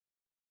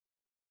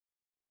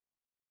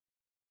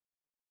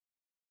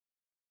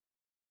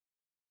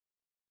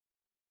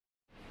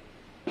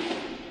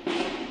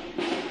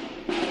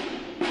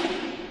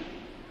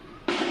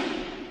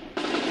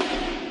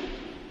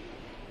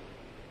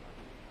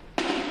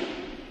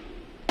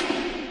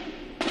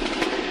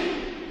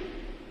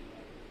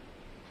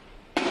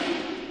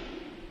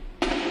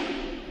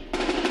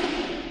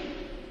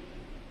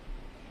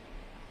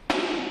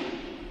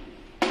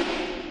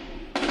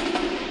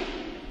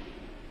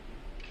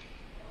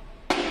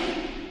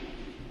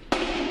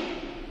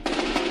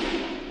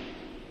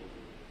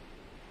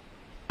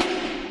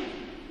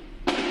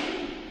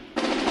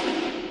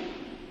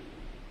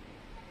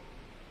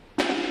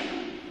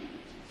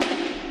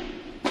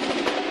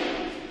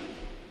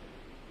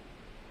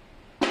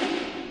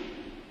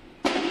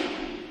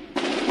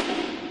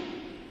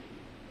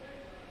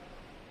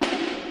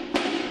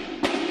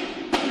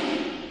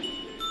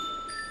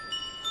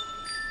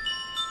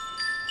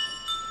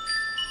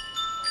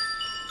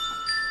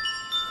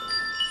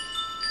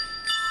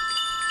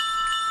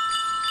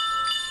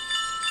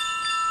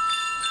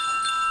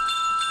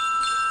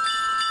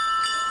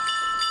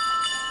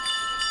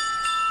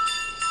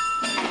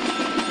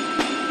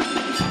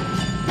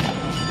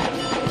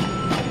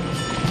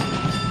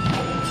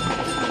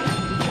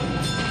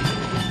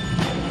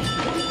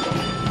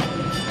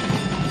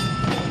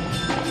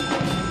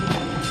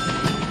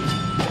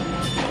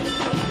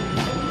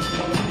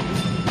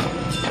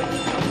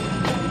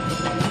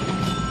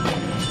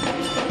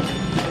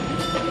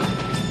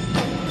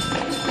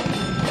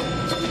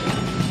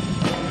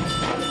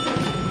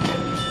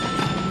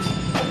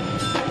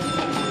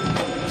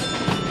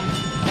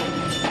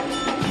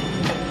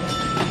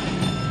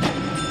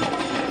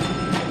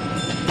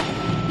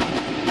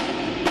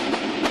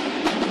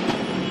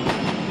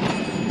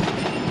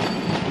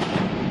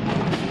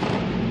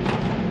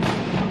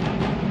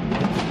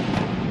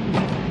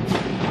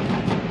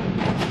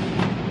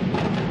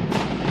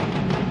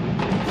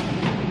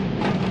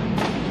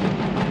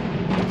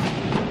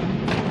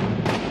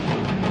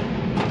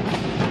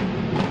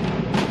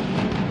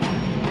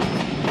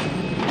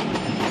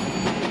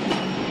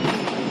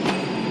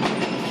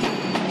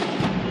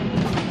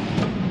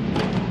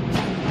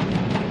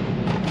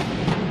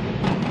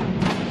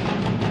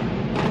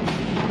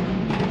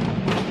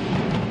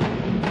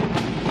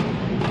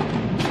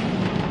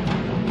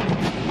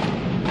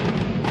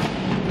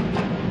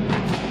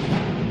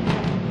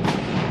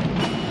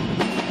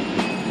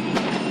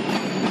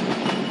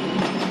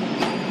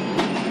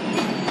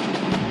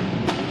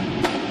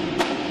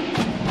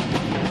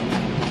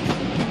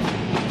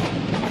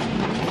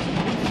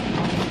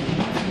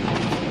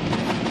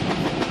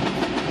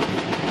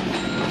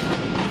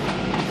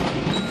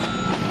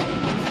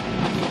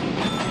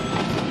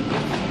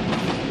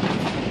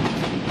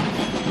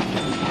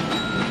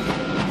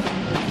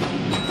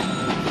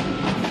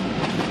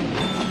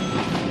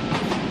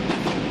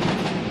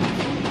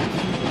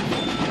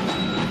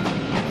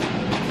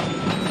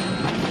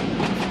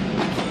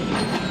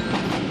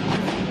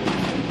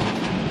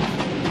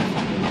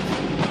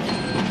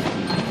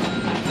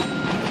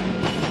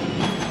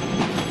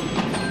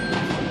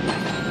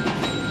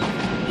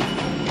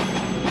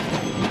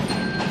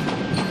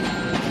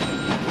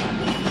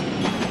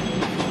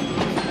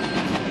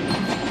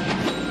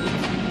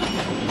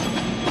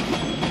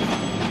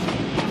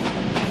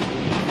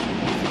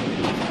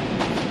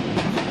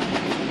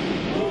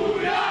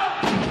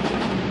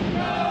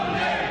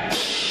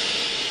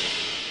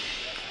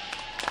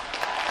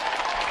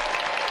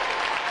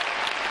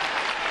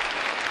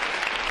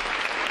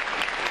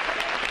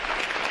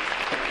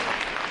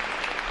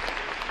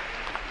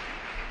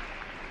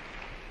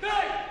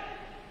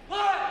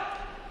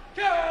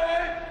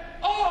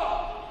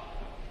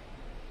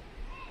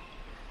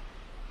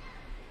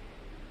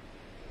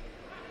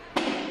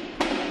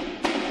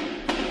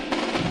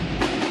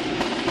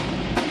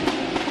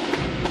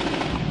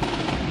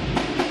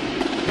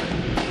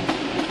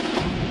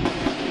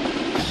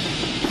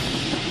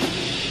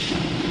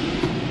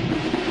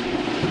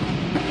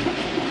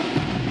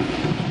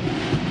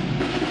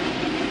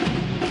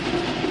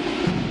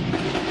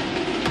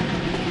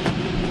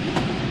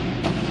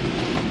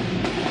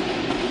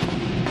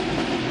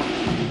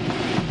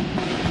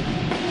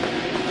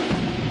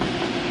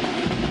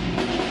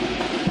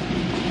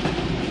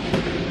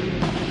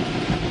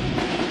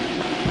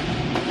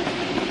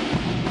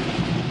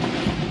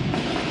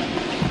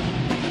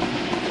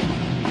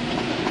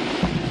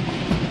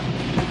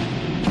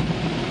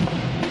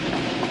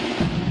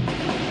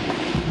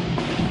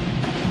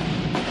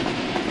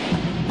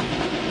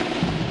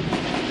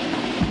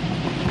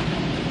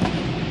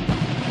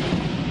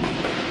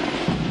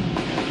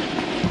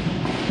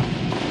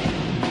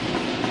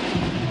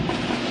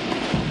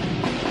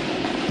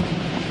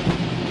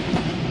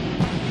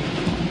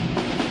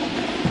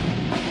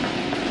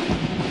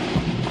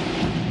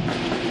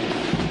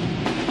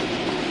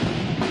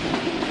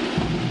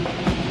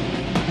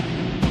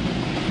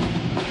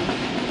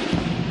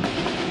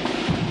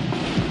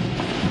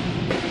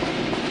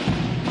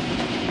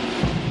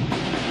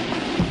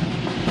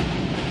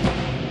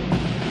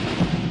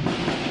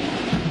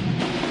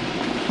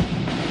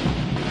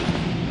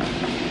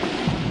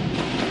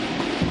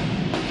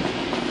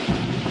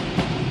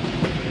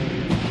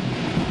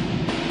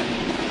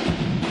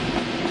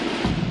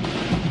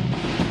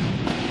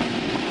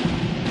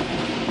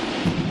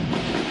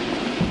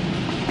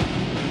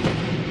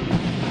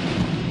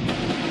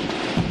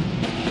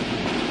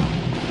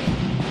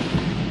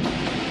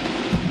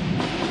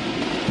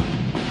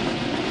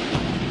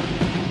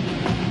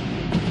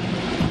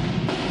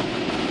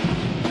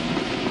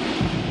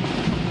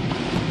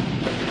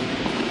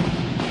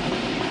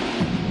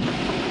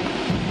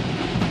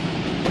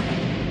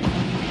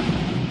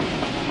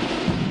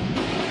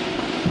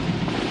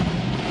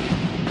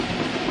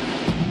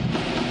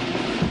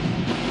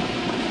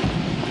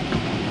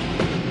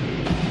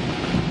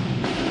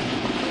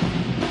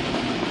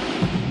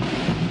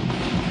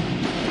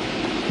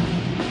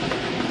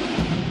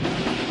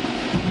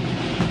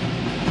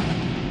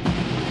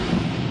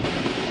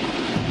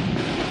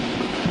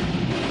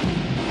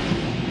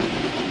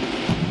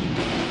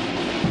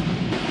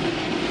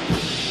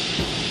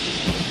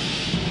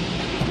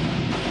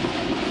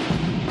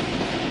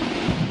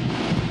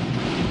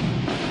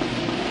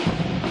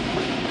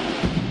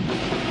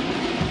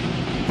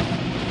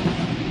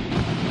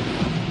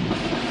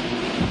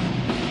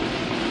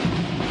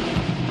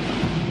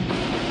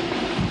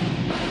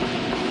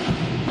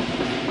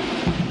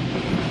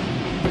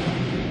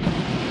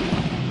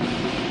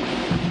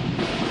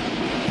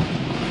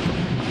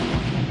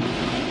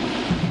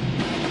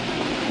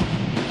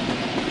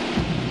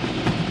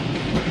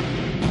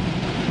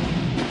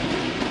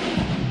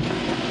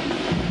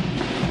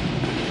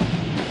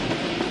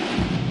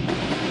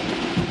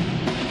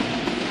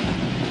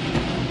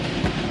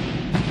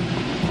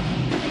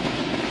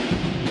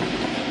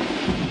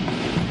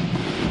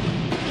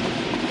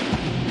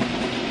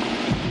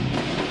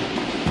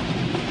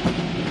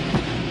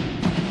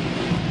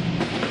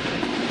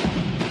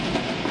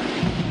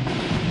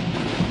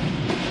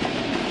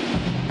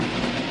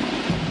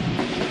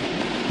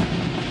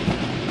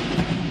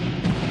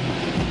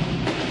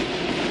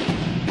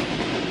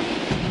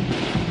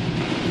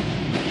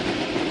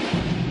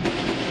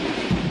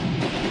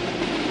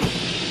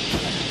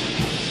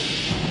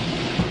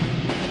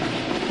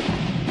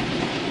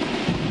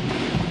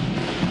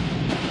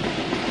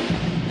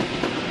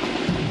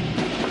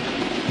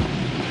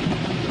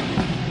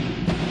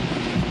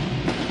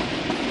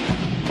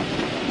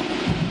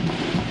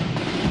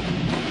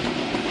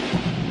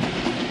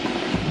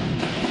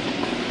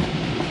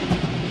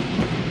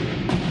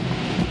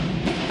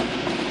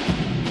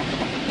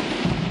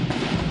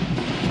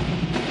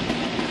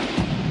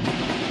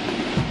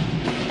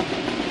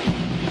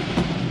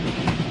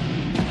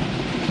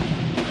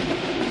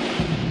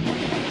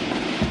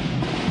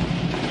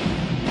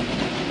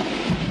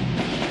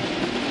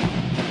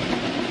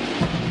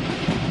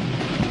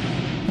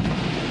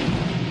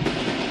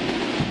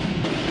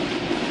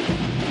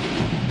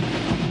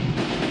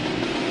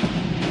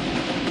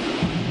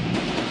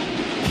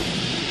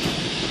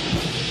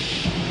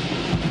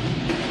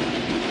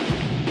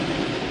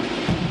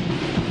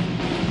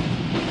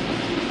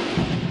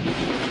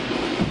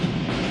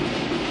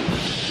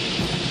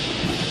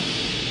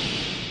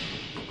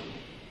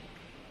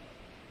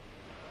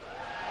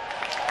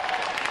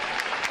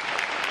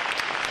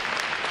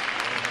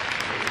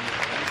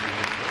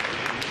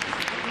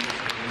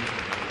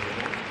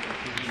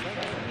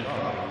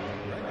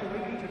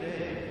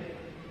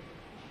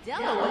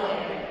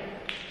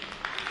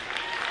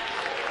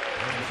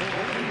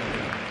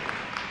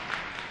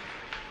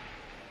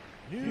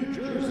New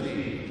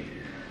Jersey,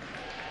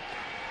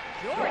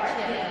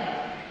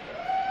 Georgia,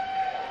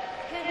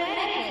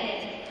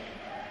 Connecticut,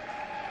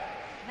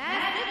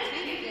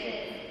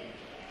 Massachusetts,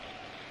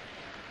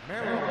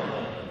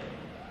 Maryland,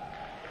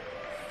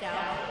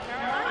 South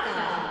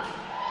Carolina,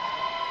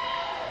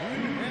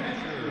 New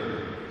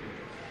Hampshire,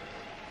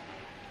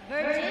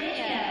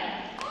 Virginia,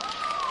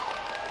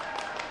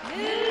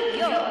 New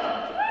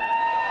York,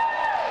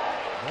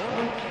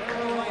 North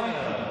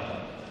Carolina,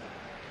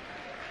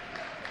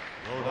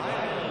 Rhode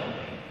Island,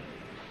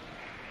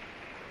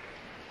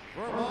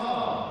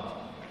 Vermont,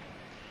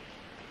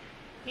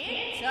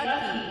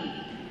 Kentucky,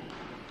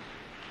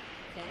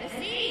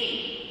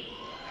 Tennessee,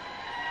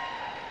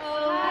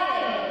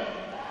 Ohio,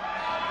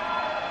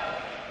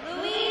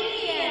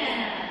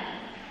 Louisiana,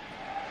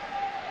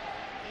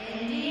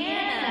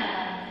 Indiana,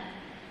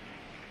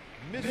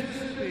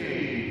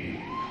 Mississippi,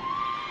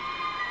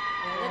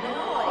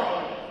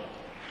 Illinois,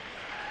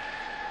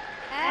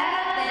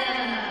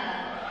 Alabama,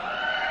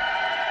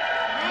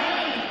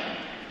 Maine,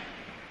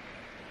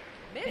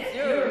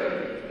 Missouri,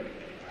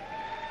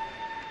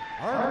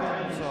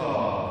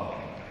 Arkansas,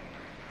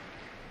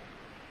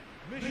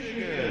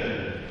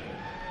 Michigan,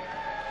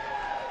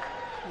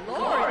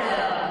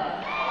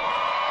 Florida,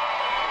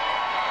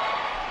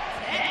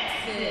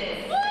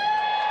 Texas,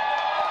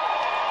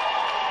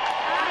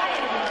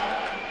 Iowa,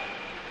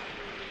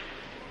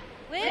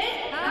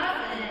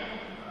 Wisconsin,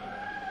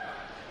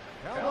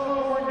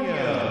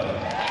 California,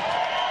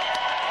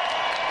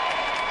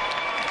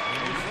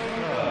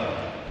 Minnesota,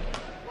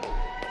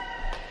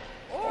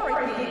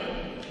 Oregon,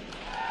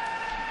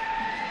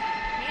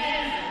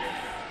 Kansas,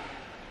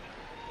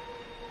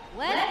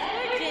 West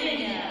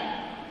Virginia,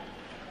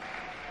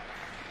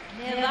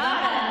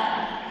 Nevada,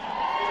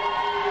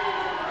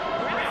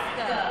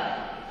 Nebraska,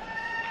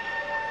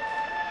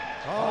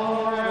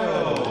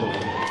 Colorado,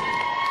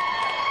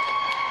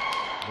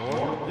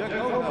 North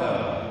Dakota,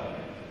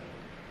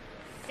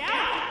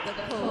 South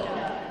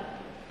Dakota,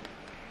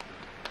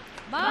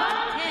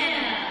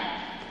 Montana,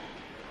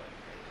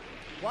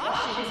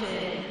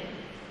 Washington,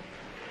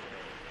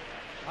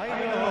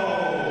 Idaho,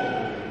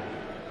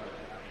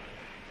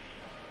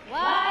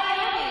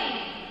 Wyoming,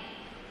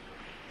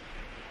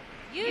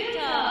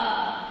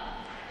 Utah,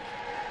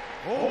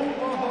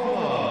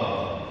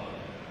 Oklahoma,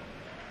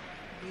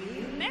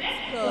 New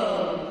Mexico,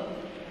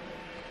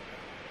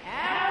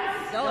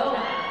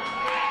 Arizona,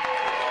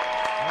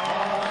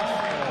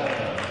 Alaska,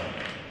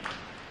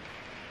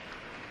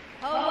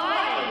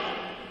 Hawaii,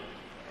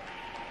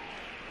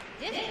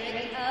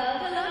 District of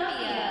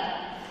Columbia,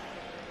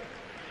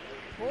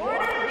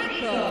 Puerto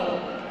Rico,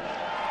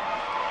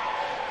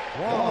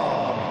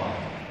 Guam,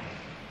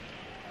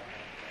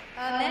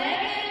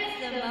 American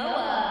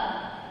Samoa,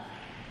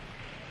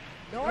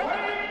 Northern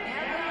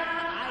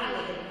Mariana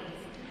Islands,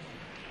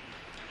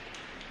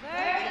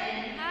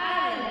 Virgin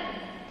Islands,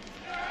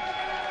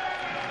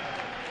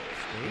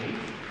 state,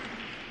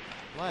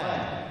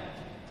 flag,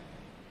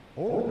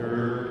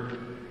 order,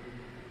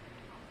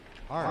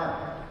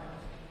 art.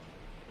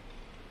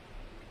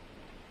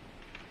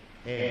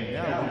 And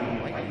now we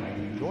invite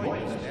you to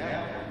join the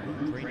staff of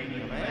Group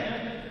Training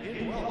Command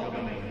in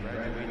welcoming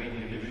graduating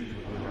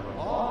individuals with their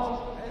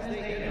applause as they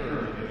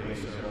enter the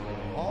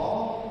ceremonial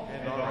hall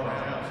and are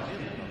announced in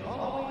the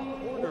following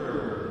order.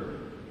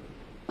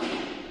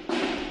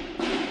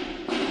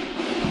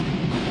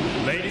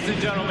 Ladies and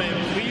gentlemen,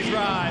 please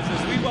rise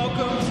as we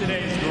welcome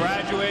today's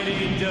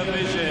graduating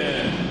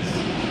divisions.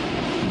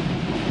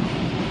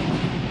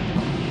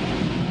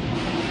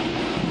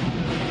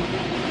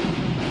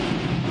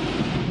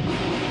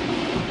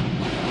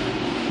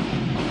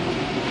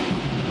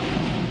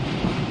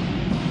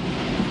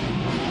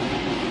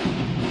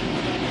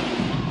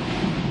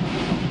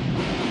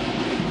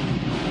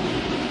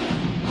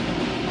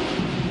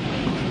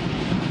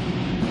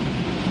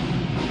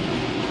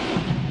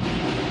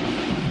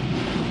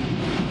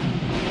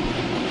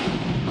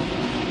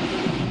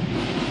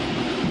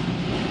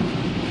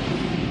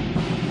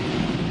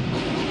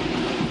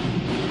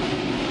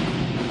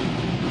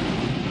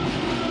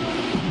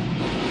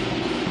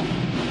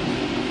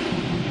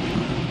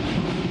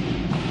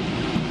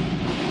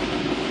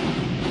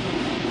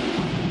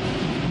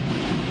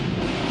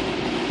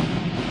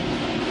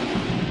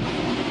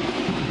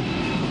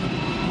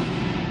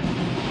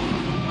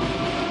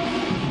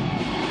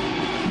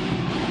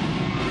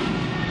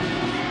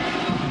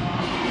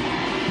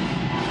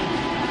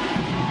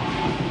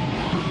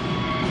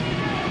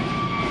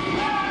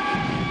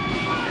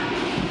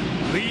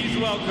 Please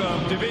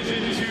welcome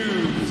Division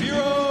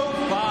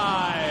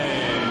 205.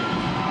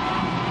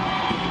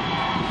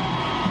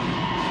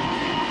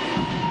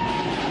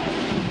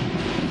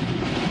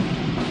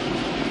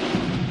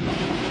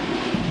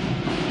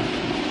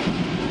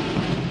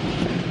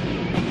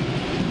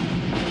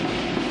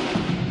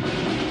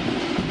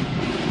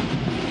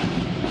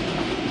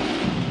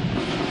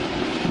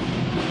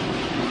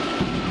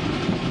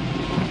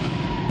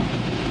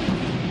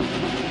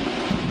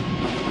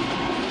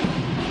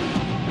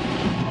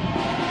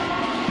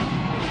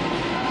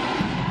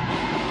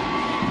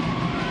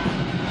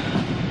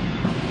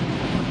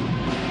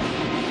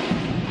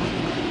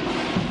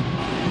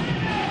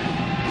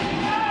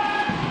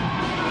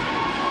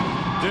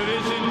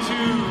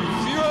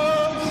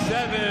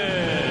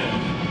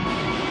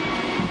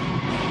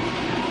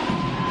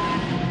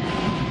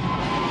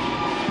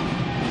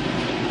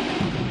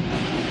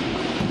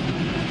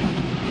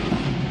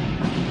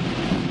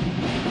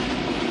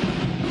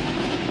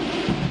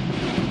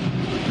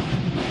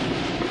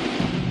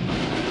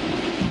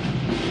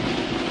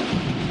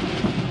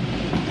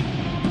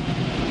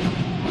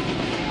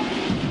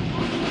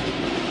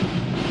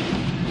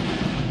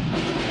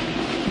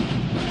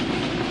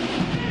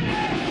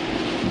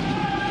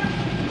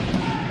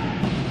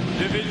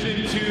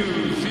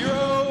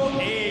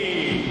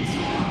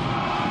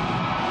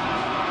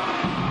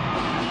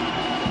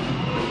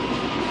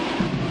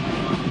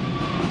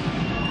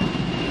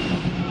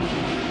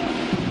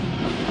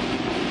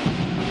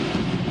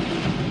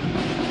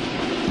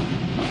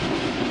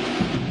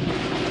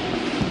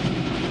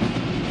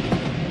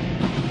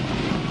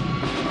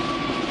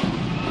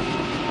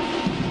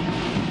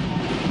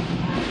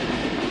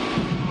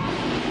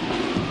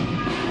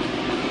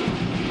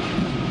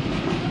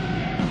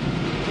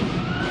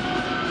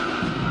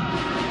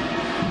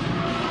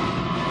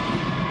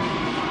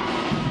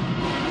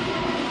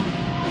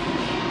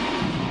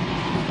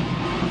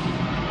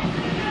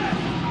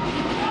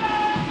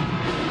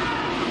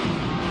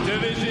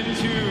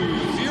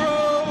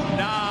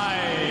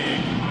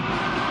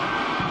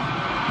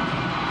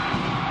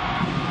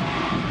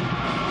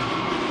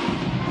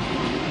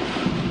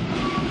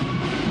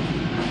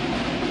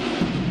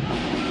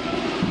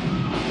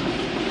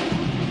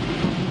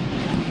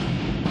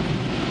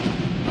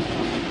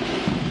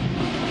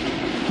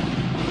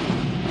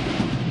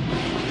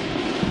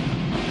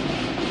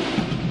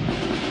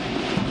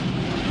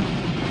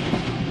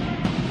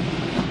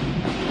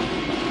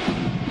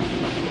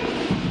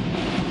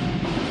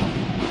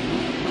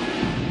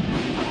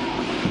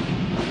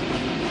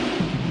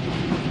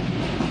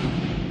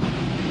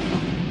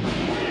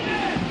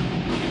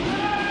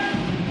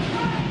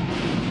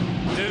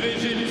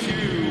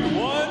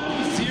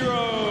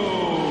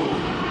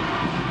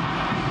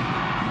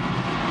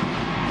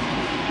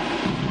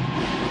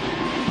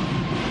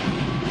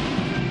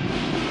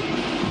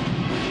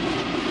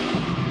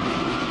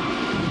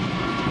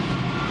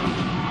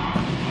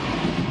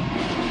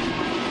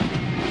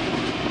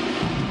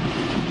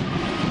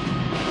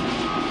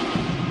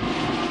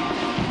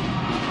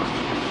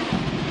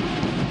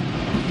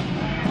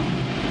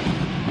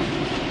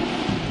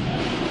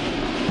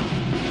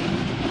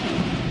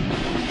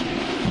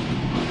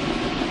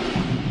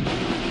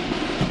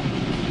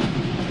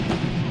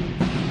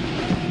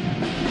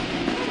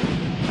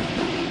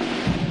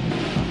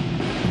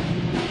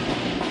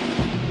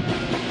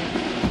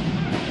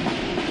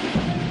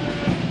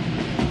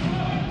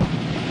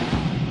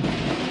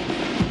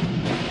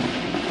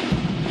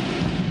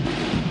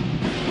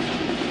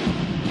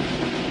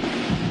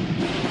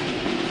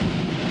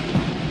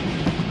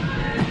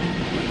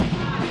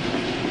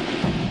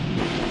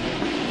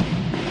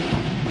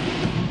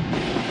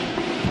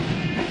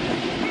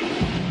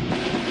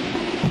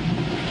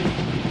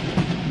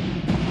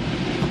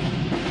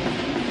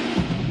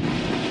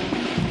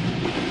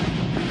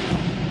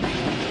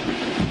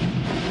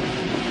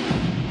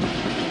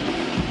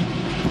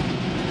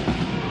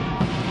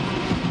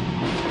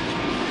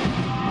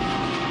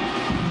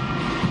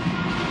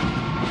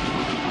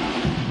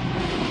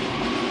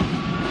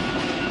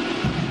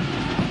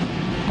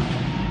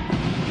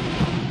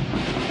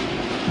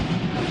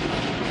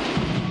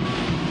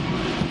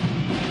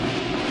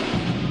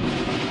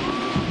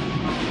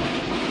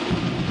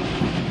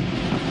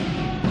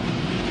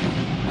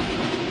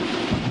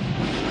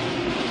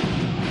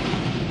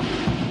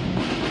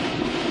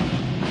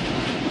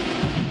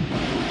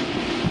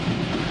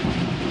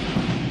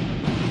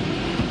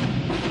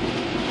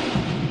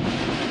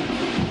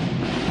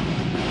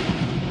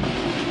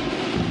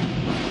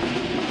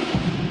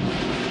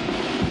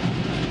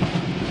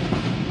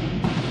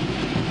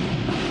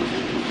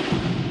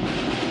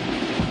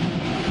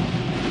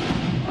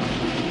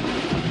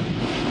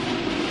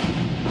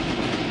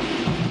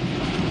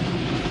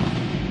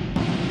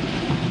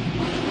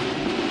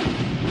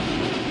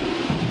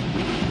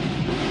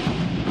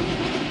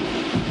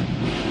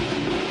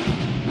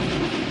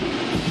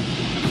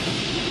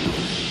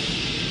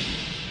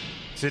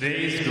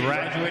 Today's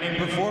graduating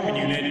performing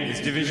unit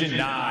is Division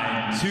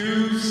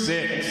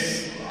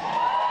 926.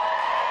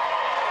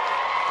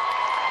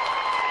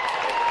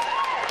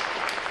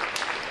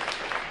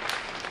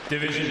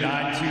 Division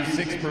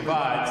 926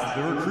 provides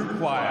the recruit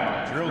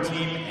choir, drill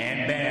team,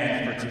 and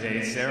band for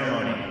today's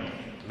ceremony.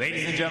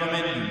 Ladies and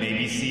gentlemen, you may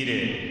be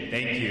seated.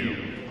 Thank you.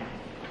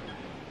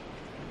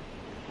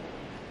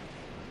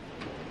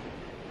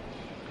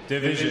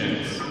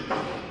 Divisions.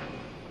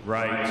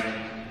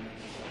 Right.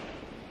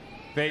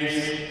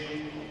 Face.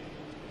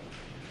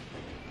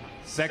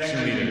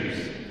 Section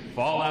leaders.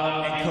 Fall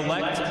out and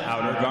collect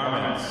outer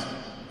garments.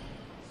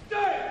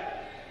 Stay!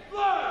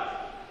 Flag!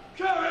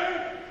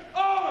 Carry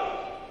on!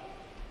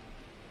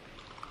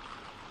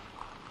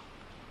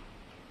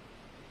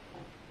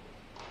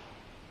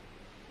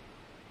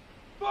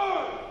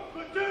 Forward!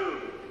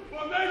 Platoon!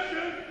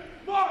 Formation!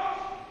 March!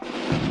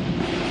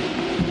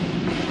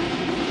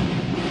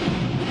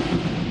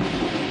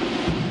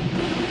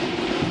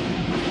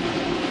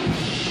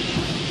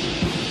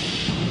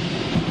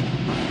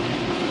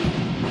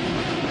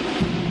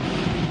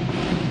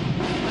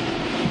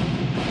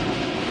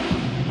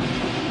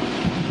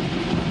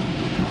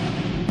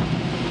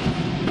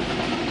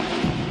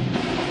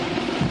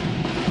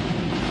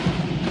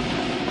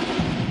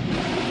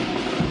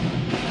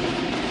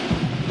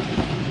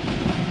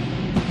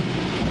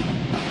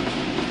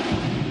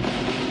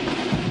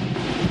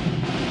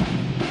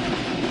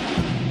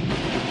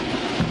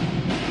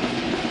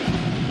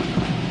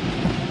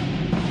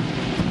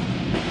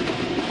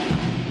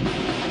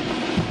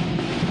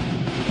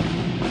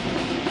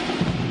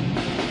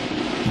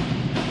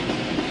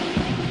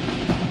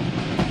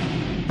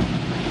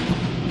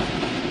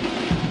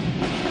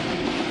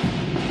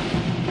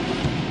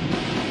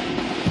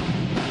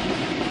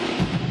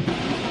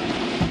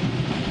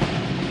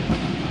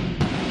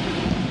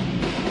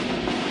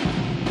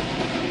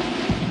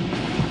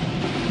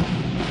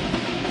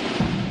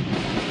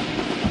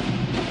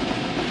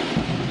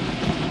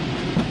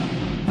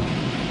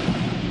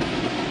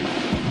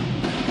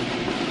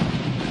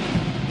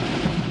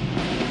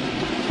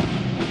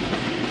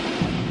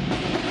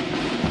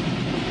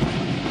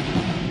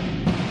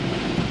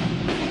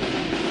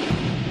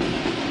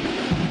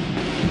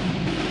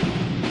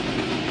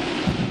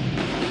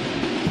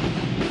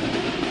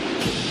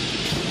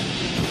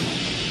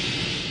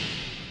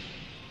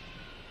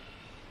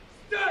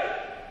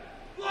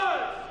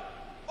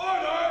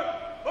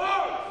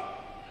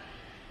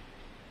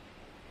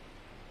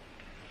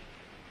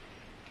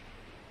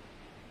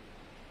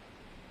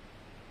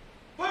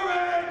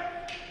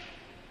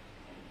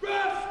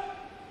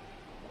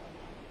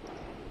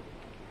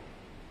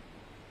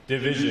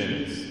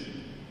 Divisions.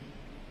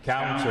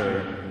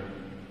 Counter.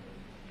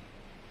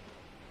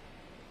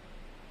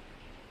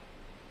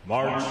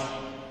 March.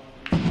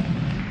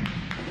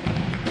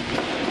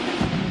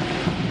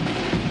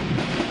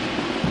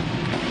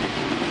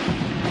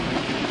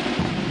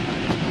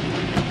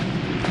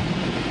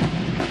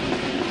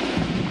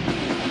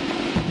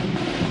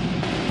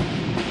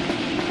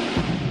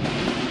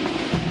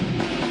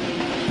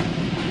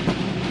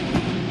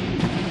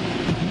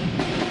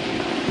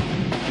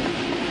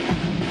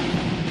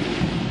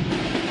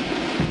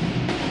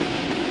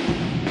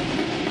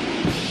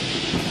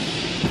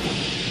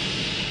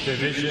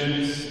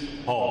 Divisions,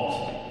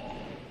 halt.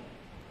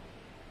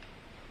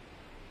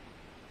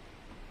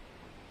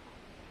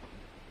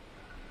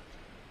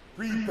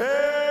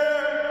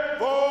 Prepare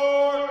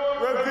for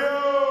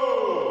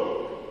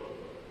review.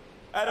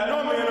 At a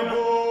normal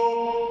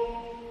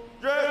interval,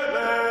 dress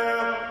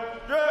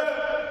left,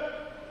 dress.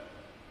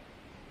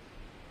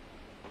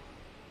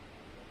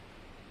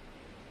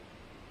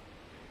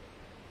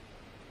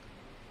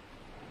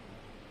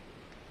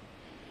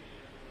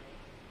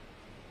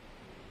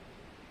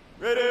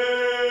 Ready.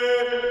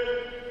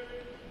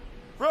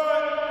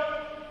 Front.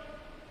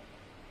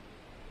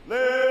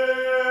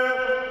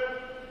 Left.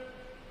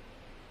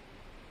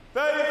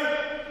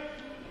 Face.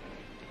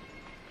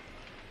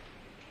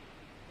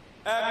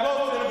 At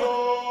close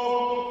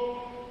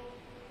interval.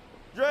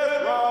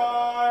 Dress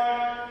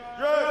right.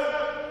 Dress.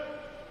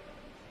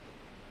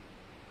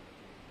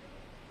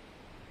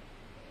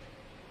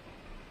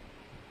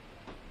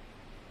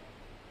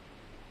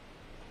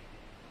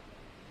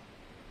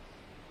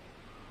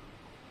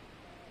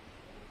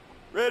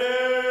 Ready.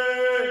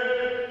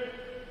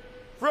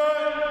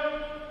 Front.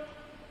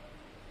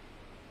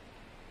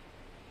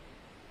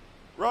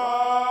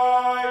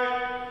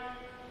 Right.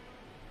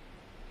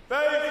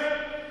 Face.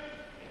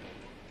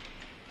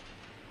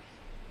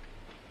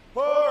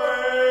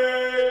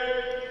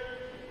 Parade.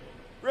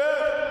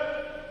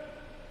 Rest.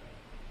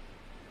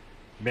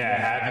 May I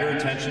have your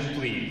attention,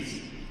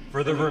 please?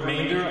 For the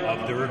remainder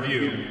of the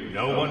review,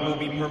 no one will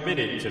be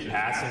permitted to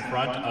pass in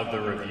front of the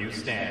review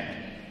stand.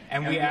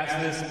 And we ask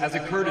this as a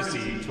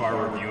courtesy to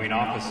our reviewing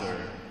officer.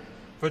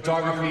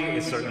 Photography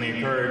is certainly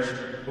encouraged,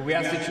 but we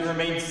ask that you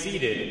remain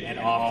seated and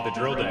off the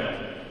drill deck.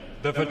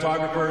 The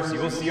photographers you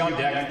will see on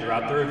deck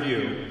throughout the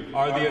review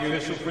are the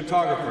official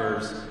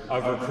photographers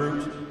of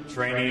Recruit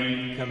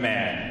Training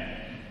Command.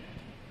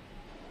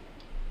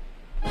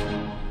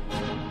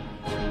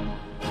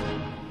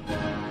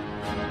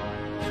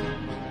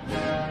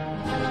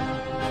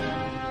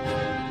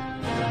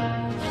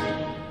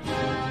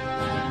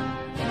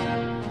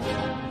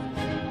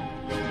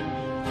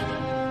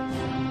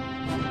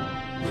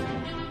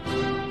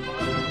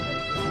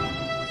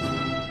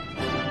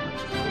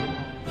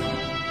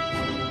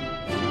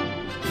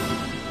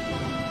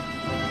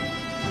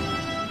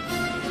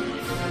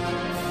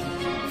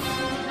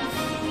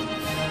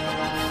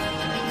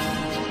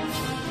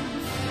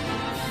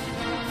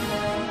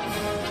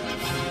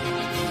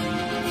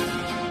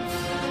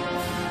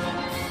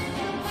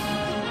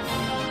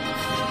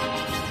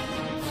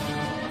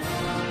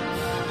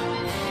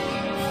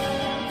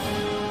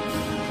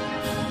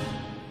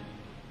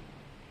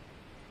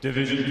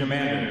 Division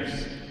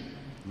commanders,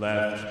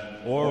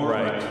 left or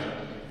right,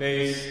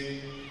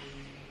 face,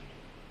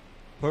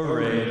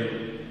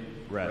 parade,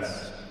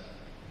 rest.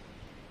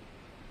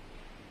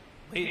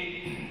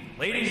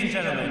 Ladies and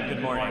gentlemen,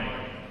 good morning.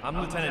 I'm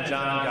Lieutenant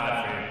John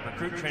Godfrey,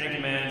 Recruit Training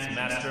Command's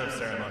Master of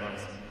Ceremonies.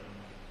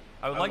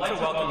 I would like to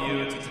welcome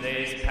you to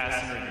today's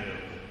Pass and Review.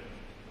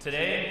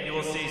 Today, you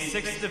will see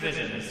 6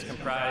 divisions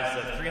comprised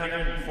of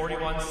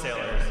 341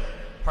 sailors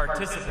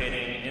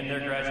participating in their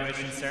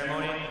graduation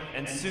ceremony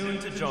and soon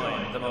to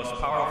join the most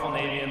powerful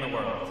Navy in the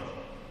world.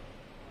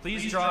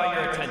 Please draw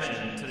your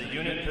attention to the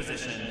unit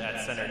positioned at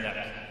center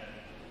deck.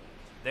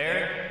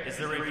 There is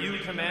the Review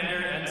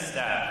Commander and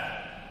staff.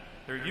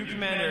 The Review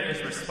Commander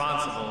is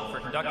responsible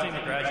for conducting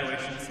the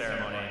graduation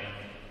ceremony.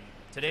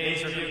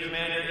 Today's Review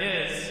Commander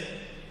is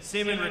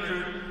Seaman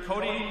Recruit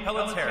Cody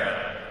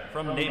Pelletera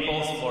from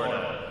Naples,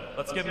 Florida.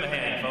 Let's give him a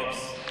hand, folks.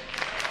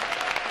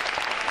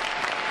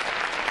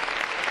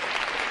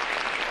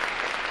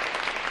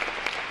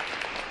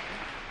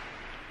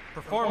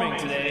 Performing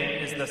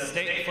today is the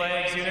State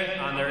Flags Unit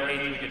on their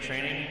 8th week of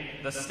training,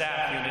 the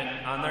Staff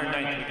Unit on their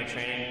 9th week of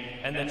training,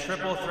 and the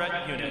Triple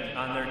Threat Unit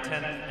on their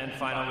 10th and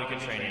final week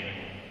of training.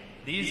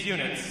 These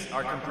units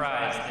are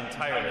comprised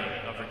entirely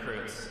of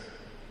recruits.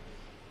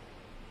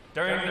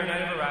 During their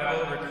night of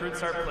arrival,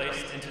 recruits are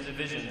placed into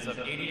divisions of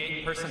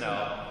 88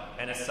 personnel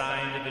and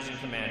assigned division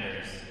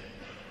commanders.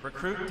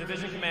 Recruit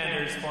division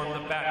commanders form the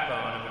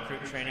backbone of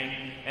recruit training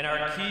and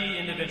are key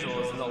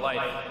individuals in the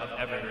life of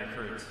every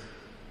recruit.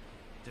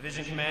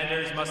 Division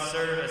commanders must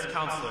serve as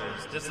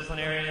counselors,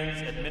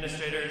 disciplinarians,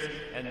 administrators,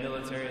 and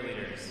military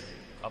leaders.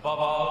 Above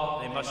all,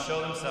 they must show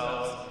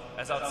themselves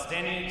as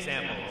outstanding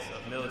examples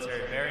of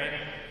military bearing,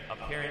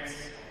 appearance,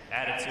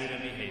 attitude,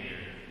 and behavior.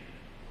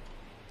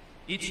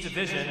 Each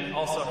division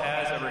also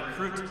has a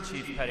recruit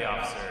chief petty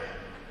officer.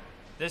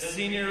 This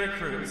senior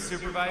recruit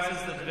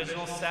supervises the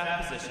divisional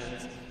staff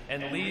positions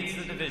and leads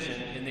the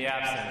division in the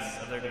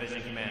absence of their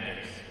division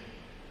commanders.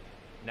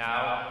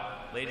 Now,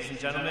 ladies and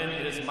gentlemen,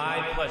 it is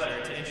my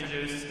pleasure to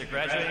introduce the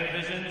graduating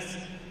divisions,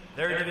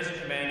 their division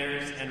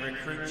commanders, and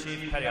recruit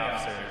chief petty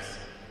officers.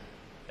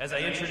 As I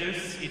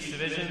introduce each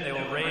division, they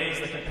will raise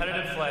the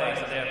competitive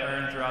flags that they have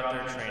earned throughout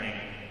their training.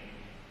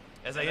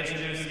 As I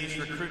introduce each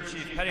recruit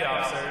chief petty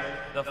officer,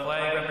 the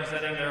flag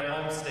representing their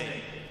home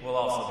state will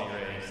also be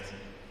raised.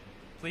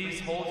 Please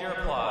hold your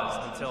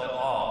applause until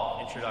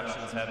all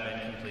introductions have been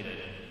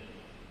completed.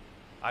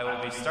 I will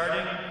be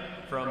starting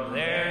from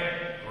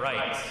their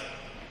right.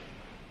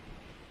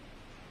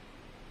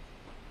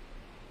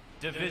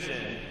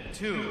 Division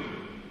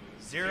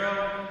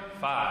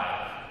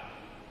 205,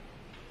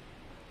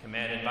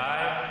 commanded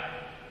by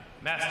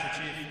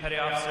Master Chief Petty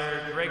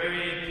Officer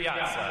Gregory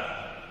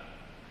Piazza,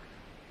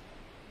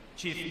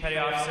 Chief Petty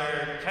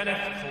Officer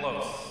Kenneth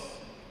Close,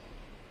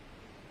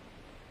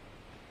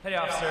 Petty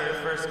Officer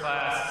First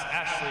Class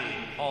Ashley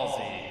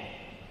Halsey,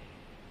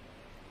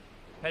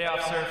 Petty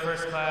Officer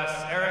First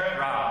Class Eric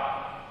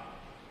Robb,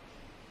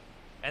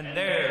 and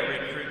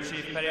their Recruit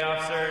Chief Petty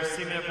Officer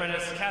Seaman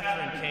Apprentice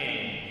Catherine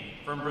Kane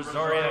from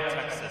Brazoria,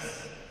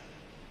 Texas.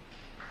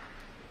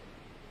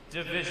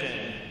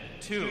 Division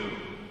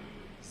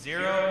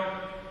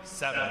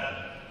 207,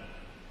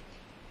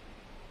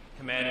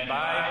 commanded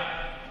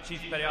by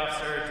Chief Petty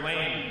Officer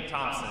Dwayne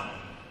Thompson,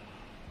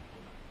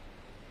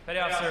 Petty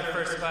Officer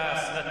First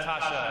Class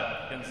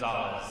Natasha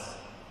Gonzalez,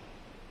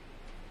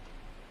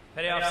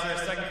 Petty Officer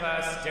Second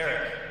Class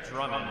Derek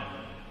Drummond,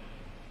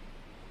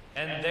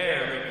 and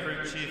their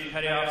Recruit Chief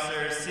Petty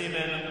Officer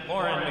Seaman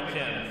Lauren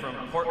McKim from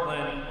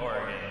Portland,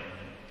 Oregon.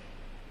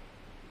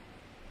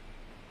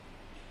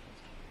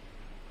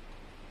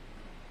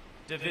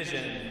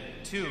 Division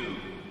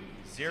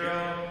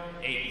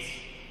 208,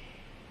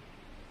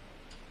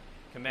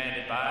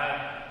 commanded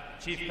by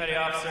Chief Petty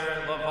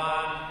Officer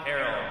Levon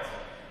Harold,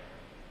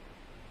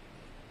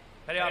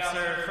 Petty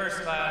Officer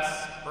First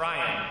Class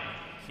Brian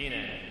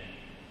Keenan,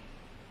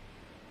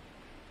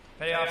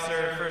 Petty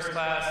Officer First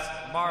Class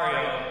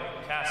Mario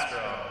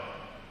Castro,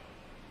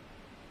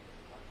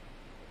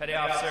 Petty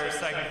Officer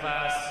Second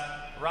Class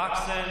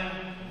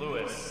Roxanne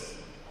Lewis,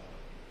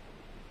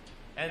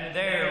 and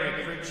their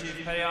Recruit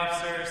Chief Petty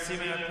Officer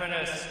Seaman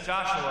Apprentice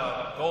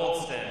Joshua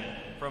Goldston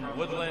from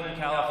Woodland,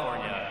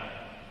 California.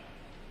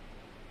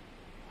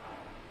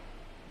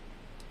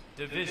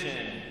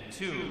 Division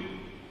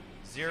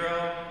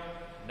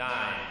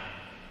 209,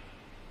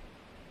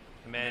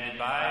 commanded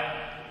by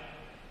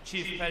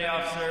Chief Petty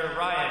Officer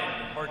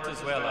Ryan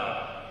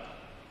Ortizuela,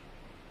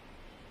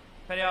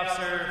 Petty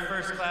Officer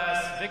First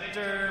Class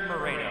Victor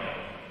Moreno,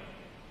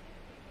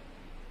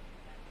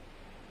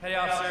 Petty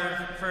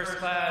Officer First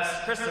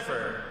Class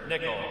Christopher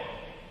Nickel,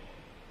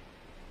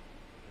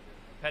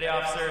 Petty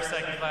Officer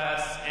Second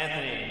Class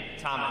Anthony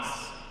Thomas,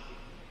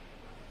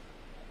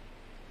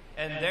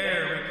 and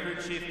their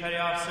Recruit Chief Petty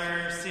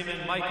Officer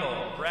Seaman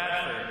Michael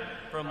Bradford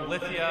from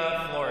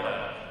Lithia,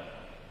 Florida.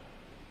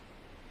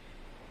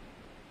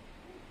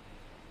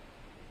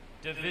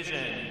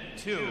 Division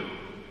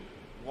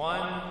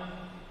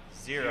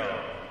 210,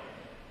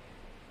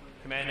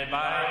 commanded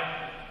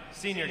by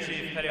Senior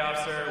Chief Petty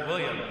Officer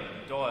William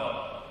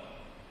Doyle.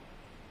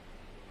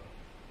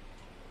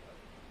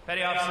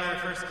 Petty Officer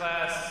First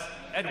Class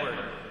Edward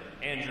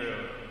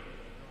Andrew.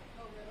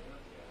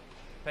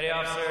 Petty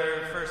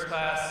Officer First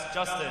Class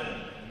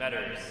Justin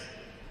Metters.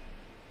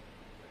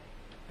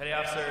 Petty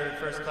Officer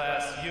First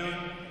Class Yoon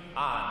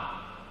An.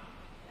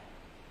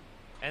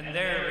 And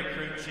their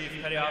Recruit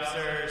Chief Petty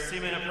Officer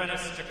Seaman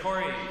Apprentice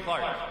Ja'Cory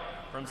Clark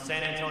from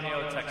San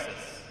Antonio,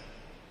 Texas.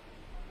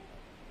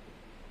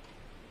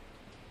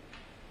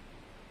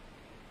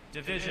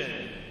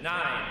 Division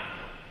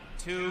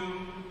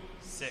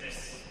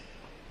 926.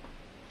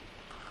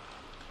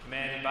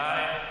 Commanded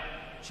by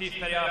Chief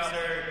Petty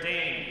Officer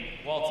Dane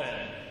Walton.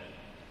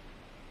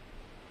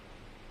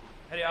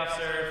 Petty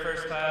Officer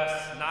First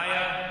Class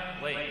Naya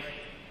Lake.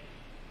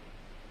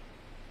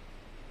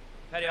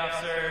 Petty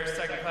Officer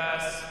Second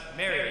Class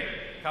Mary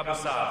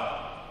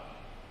Kabusawa.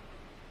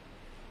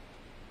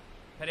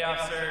 Petty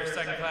Officer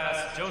Second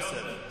Class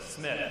Joseph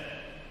Smith.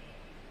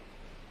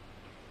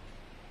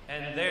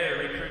 And their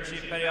Recruit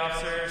Chief Petty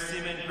Officer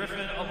Seaman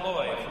Griffin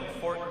Alloy from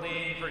Fort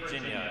Lee,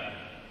 Virginia.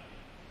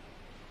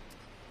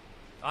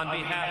 On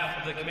behalf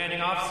of the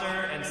Commanding Officer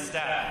and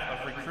staff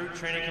of Recruit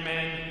Training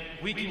Command,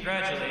 we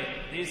congratulate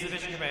these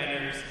division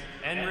commanders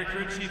and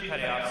Recruit Chief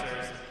Petty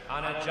Officers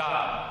on a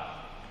job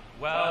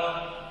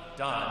well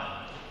done.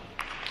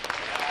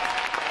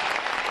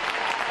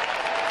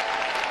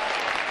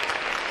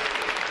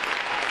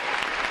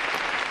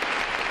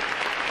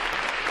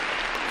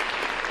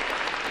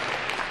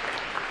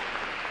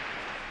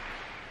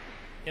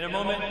 In a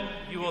moment,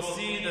 you will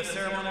see the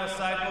ceremonial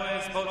side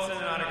boys, boatswain,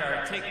 and honor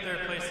guard take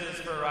their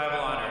places for arrival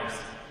honors.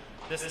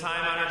 This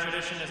time honor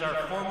tradition is our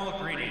formal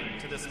greeting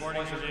to this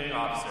morning's reviewing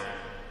officer.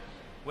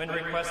 When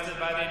requested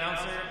by the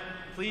announcer,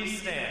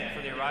 please stand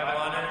for the arrival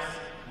honors,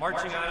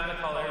 marching on in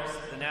the colors,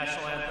 the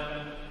national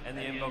anthem, and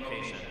the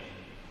invocation.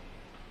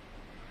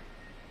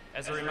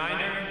 As a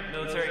reminder,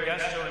 military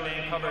guests shall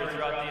remain covered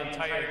throughout the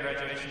entire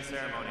graduation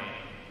ceremony.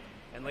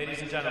 And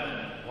ladies and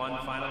gentlemen, one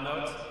final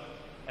note.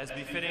 As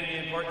befitting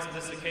the importance of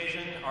this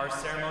occasion, our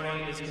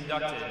ceremony is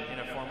conducted in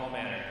a formal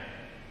manner.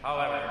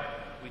 However,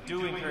 we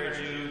do encourage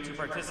you to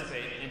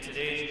participate in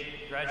today's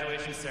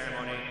graduation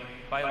ceremony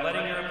by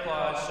letting your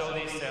applause show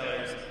these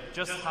sailors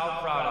just how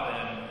proud of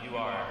them you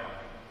are.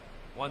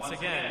 Once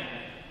again,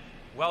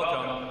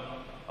 welcome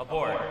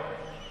aboard.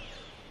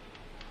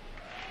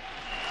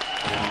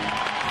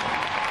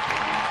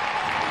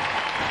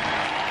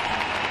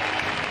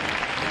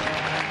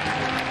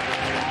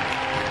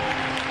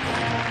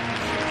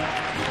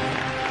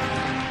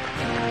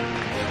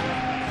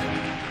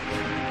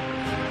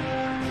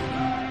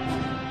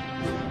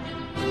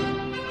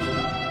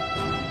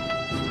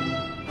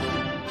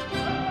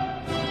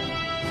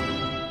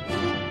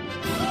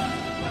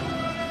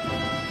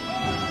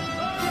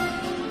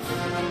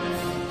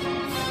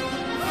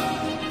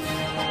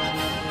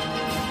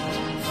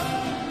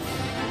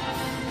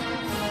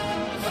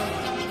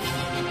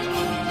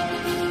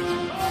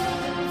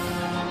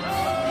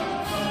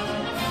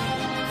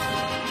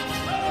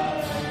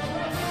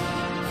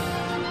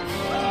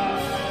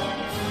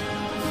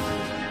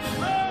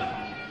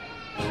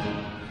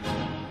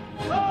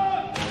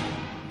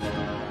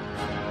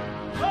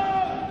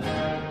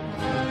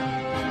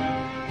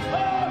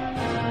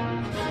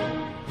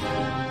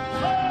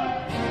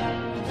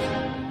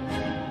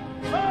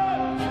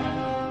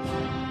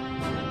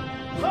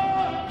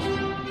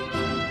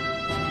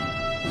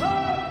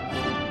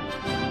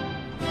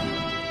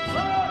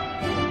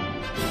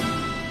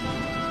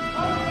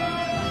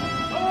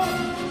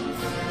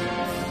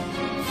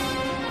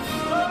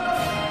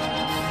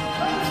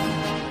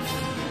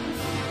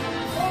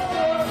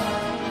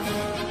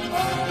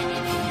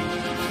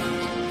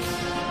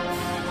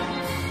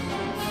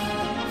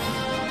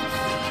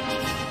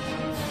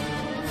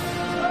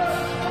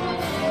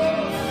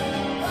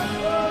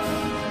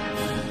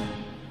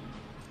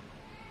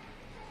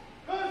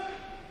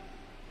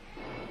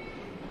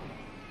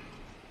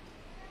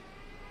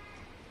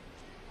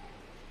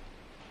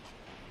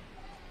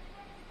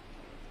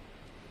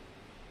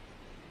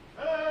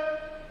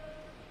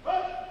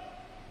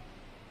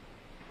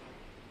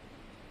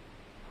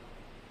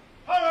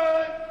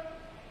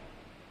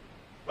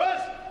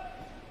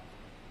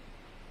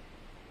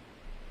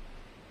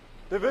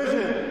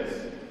 Divisions,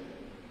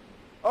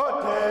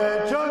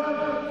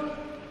 attention!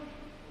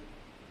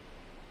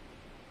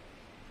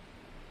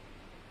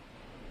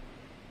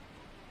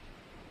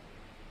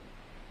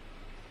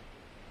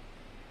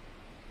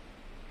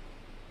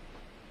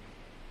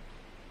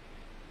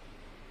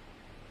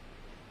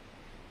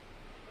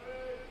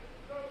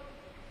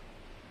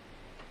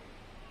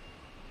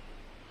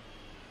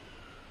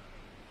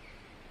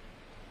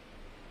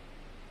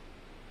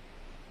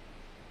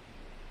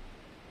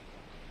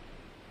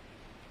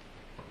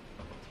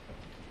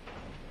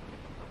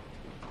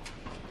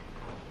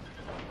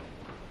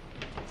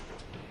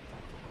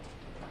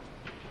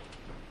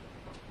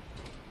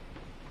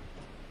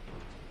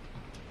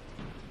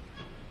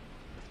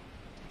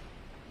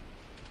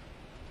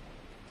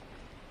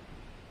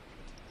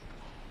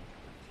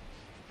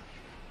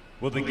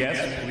 Will the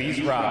guests please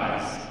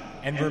rise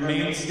and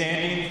remain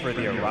standing for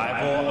the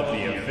arrival of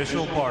the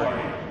official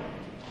party?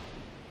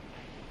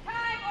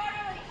 Time,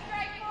 orderly,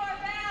 strike 4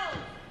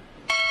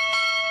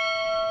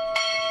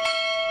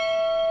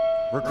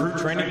 bells. Recruit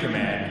Training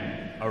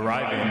Command,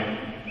 arriving.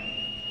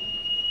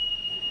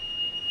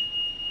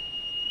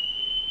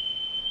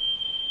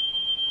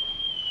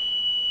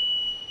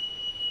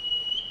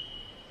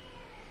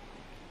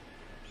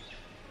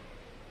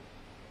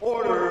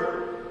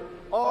 Order.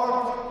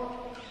 Armed.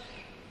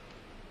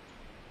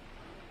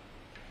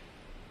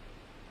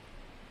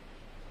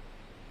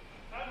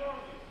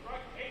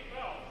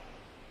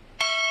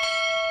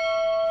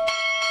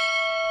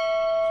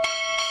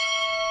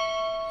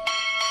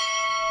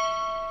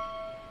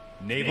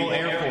 Naval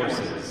Air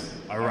Forces,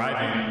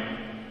 arriving.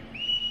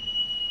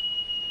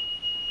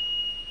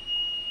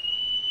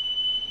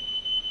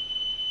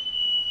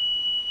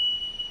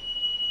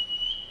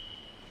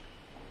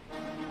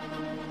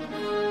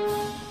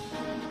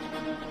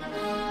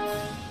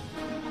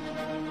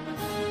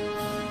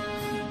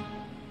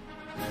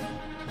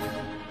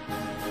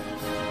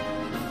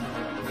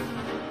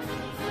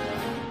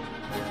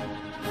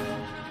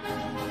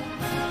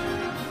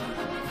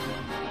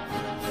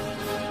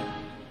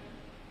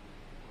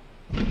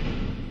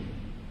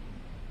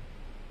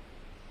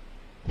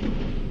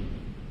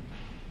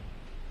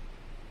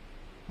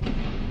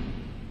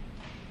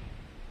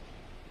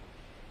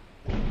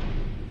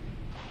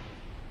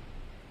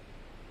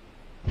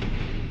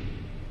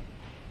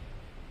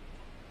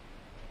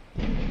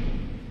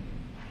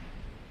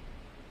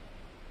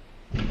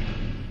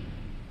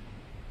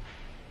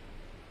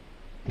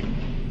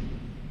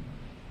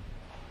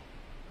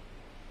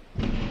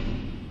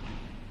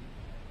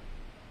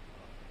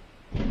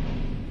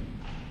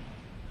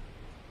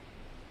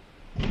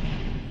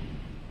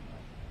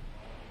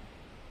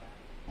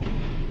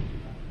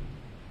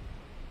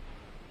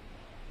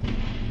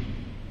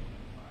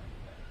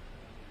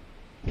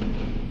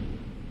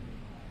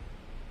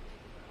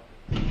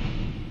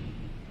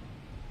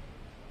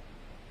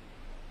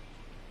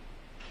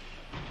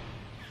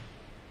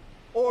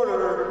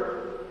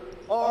 Order.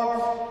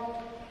 Armed.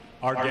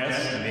 Our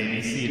guests may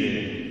be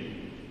seated.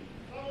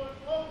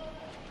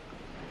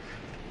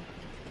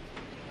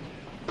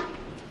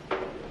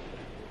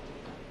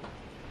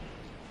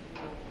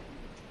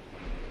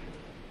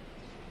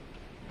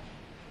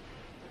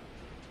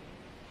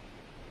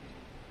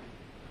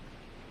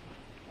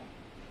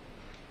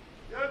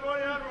 Good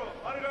morning, Admiral.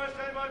 Under guard,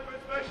 stand by for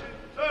inspection.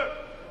 Sir.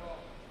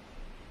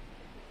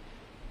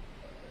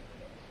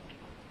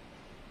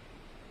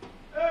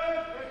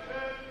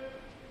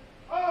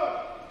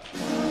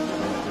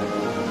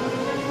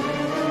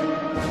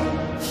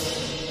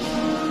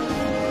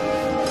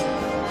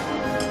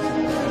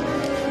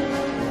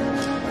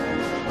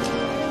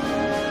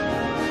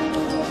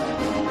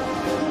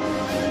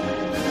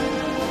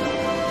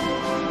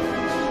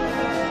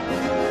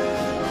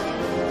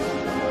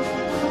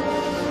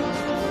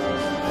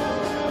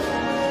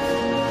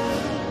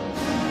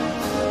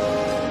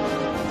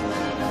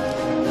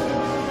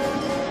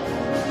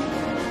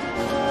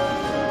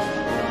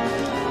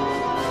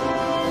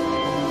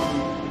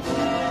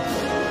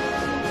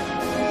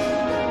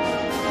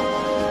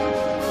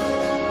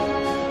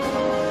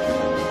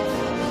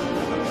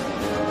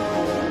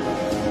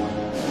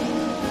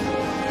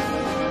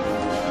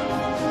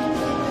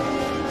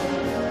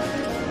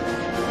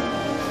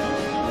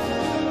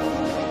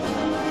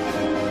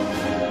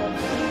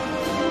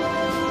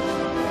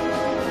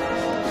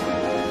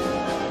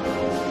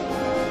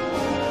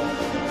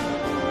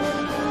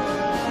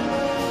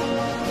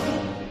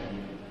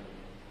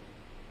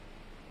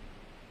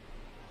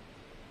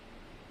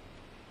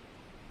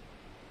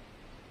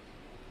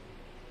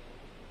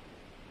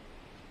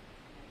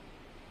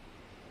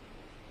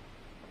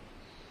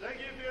 Thank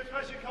you for your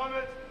special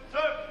comments.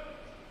 Sir.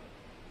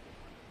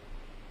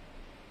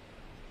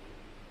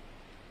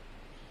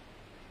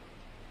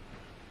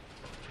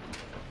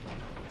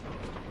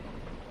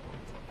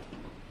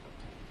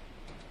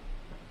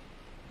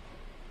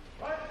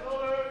 Right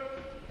shoulder.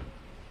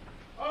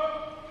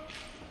 Up.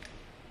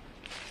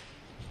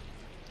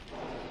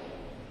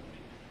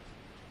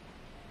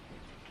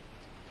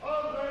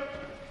 Arms right.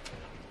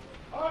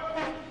 Up.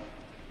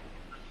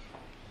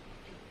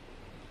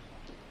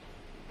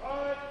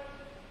 Right.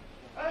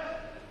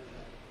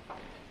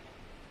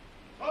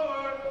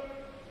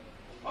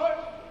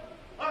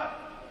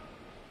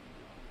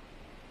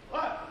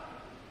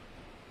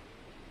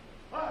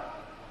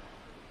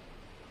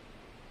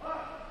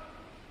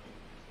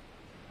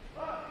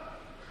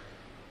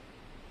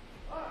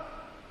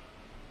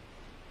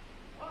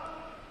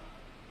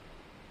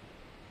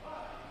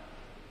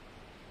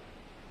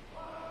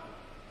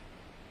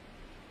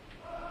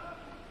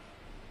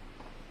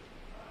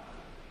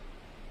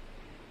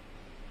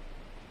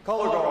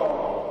 Color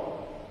guard.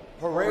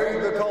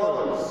 Parade the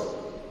colors.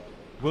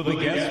 Will the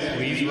guests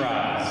please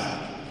rise?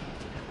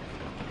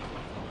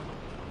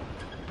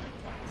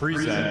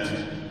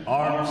 Present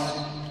arms.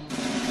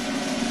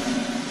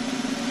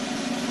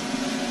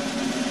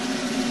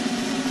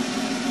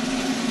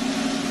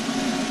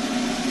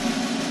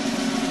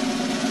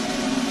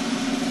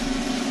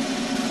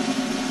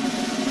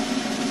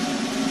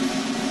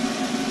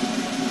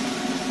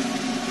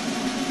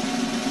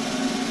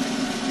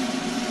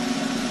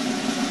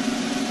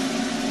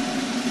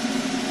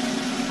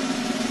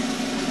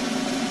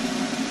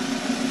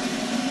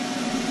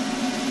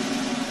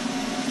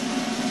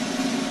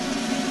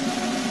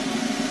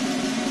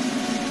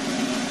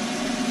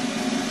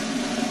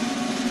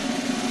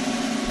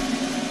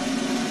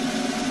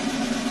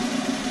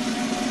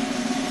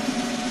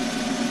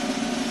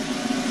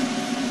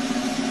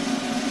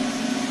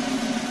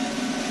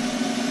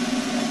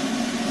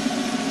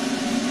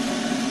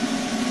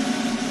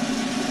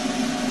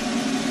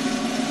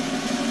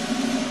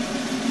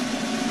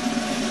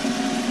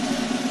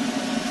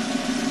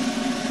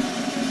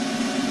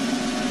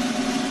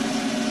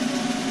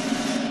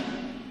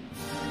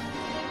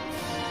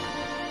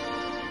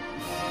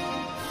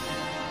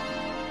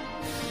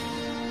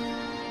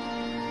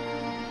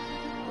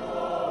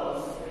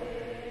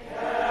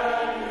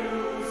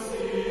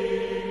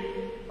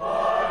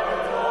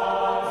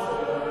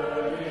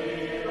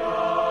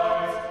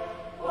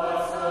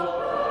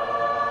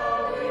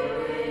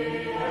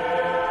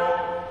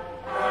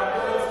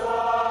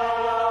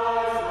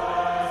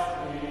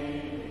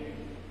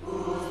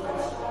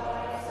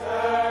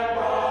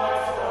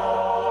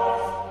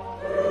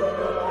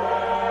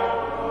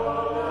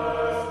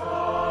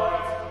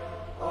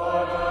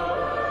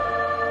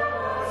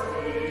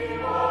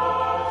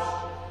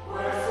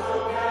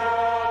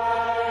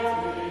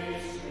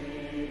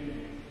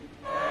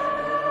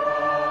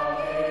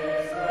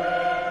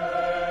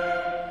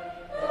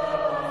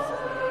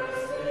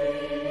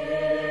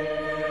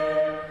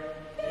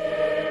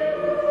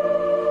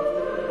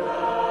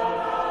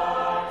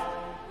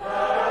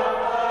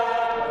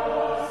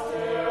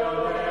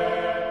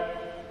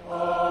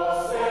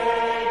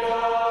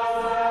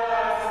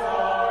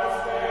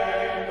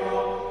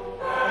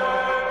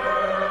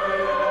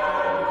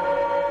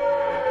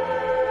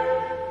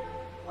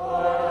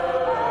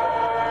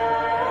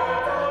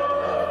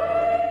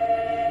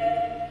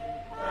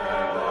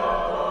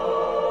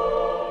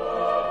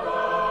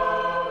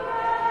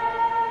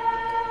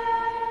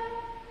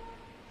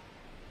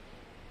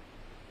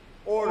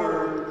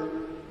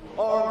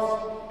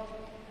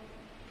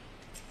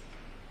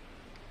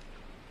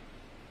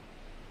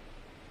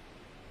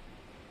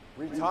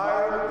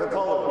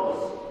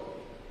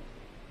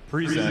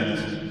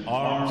 Present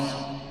arms.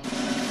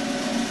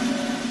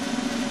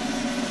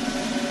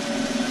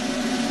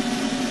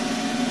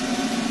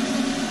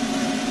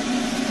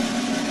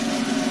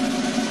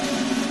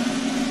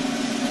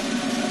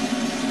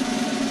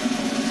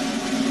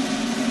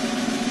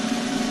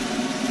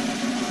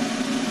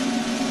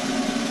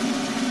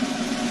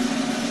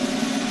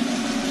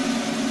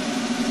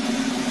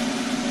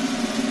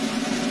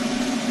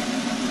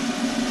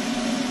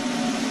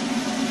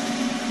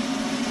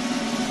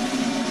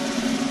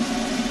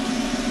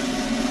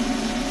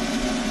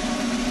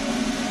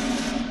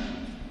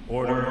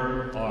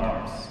 Order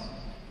arms.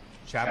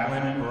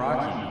 Chaplain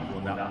Baraki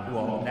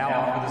will now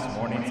offer this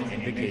morning's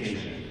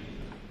invocation.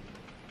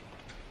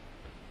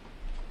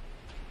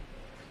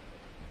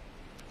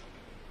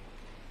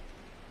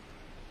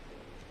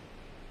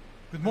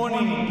 Good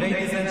morning,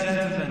 ladies and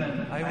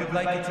gentlemen. I would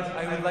like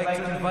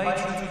to invite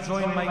you to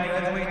join my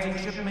graduating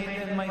shipmate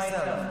and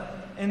myself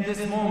in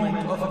this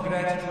moment of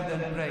gratitude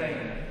and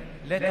prayer.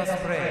 Let us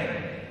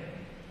pray.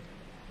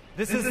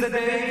 This is the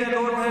day the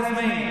Lord has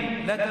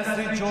made. Let us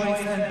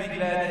rejoice and be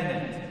glad in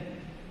it.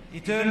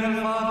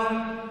 Eternal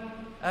Father,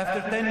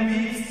 after 10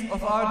 weeks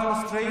of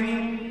arduous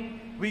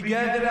training, we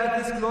gather at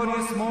this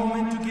glorious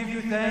moment to give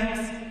you thanks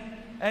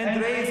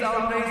and raise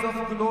our praise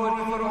of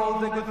glory for all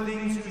the good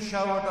things you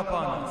showered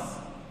upon us.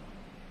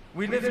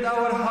 We lift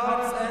our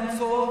hearts and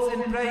souls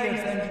in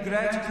prayers and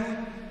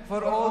gratitude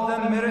for all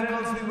the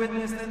miracles we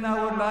witnessed in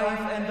our life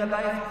and the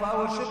life of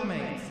our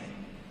shipmates,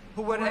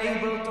 who were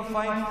able to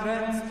find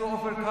strength to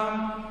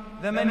overcome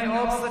the many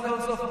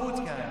obstacles of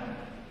boot camp.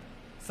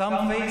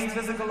 Some faced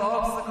physical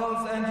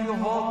obstacles and you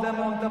hold them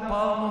on the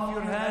palm of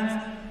your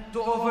hands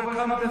to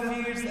overcome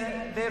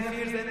their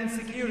fears and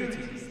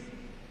insecurities.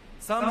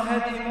 Some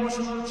had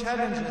emotional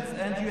challenges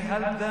and you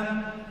helped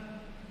them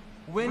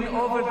win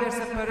over their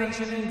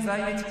separation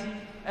anxiety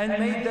and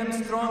made them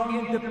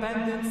strong,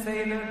 independent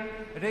sailors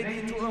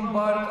ready to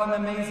embark on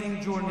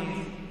amazing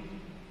journeys.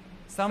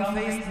 Some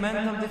faced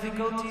mental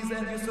difficulties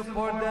and you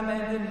support them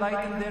and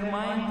enlighten their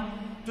mind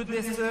to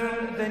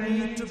discern the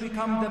need to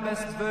become the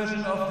best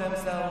version of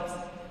themselves.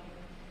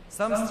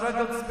 Some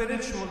struggled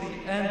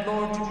spiritually and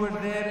Lord, you were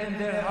there in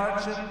their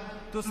hardship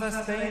to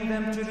sustain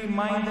them, to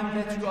remind them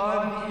that you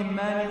are the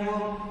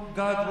Emmanuel,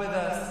 God with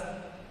us.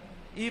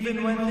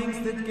 Even when things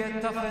did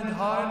get tough and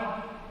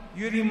hard,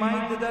 you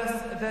reminded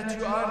us that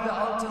you are the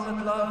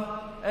ultimate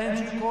love and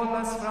you call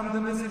us from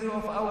the misery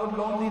of our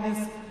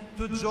loneliness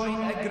to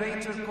join a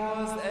greater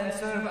cause and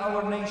serve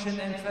our nation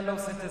and fellow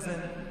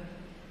citizens.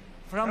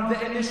 From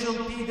the initial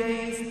P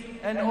days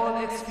and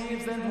all its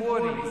fears and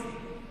worries,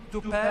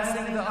 to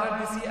passing the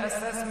RDC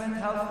assessment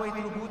halfway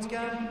through boot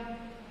camp,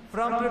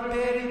 from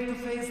preparing to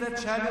face the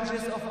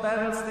challenges of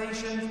battle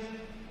stations,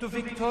 to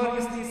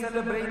victoriously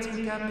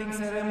celebrating camping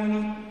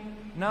ceremony,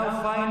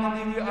 now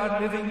finally we are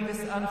living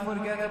this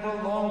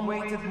unforgettable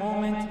long-awaited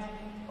moment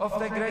of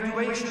the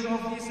graduation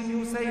of these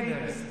new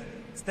sailors,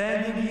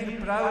 standing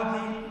here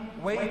proudly,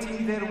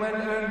 waiting their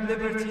well-earned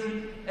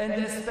liberty, and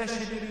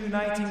especially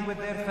reuniting with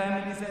their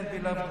families and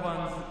beloved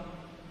ones.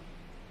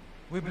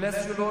 We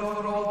bless you, Lord,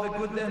 for all the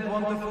good and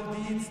wonderful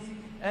deeds,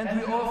 and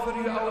we offer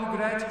you our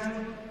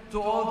gratitude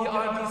to all the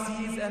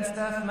RDCs and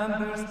staff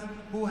members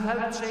who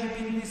helped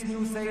shaping these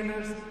new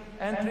sailors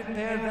and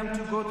prepare them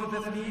to go to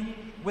the fleet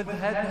with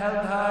head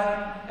held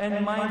high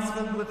and minds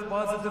filled with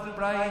positive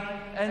pride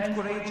and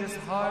courageous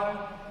heart.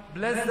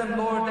 Bless them,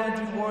 Lord, and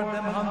reward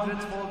them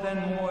hundredfold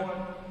and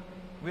more.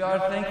 We are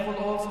thankful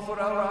also for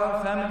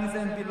our families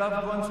and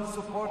beloved ones who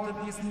supported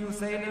these new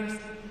sailors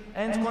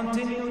and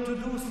continue to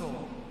do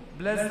so.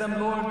 Bless them,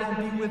 Lord,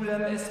 and be with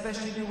them,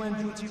 especially when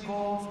duty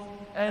calls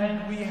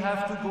and we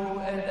have to go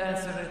and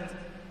answer it.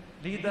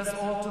 Lead us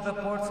all to the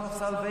ports of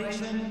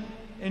salvation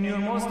in your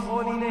most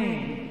holy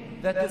name,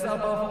 that is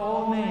above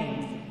all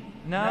names.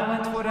 Now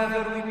and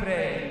forever we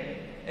pray.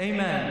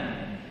 Amen.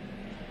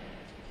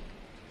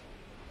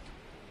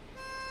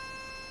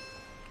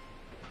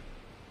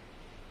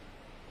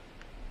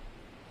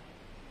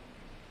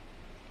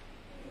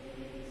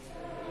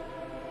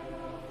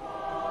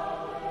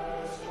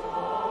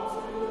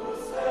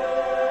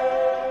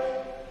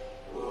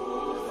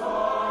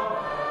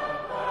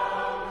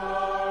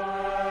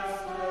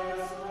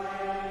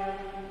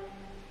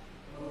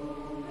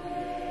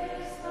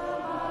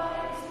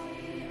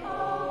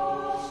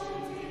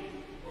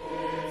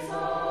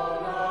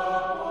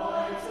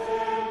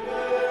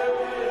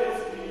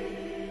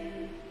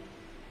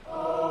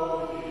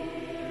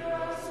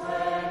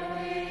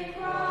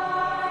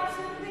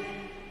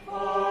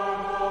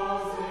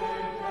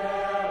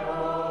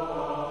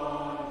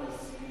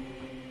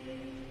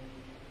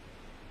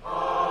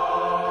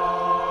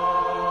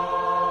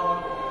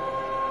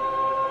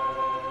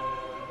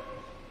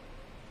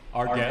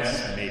 Our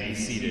guests may be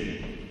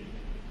seated.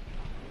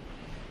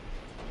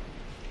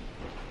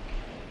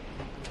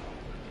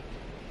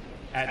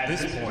 At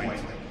this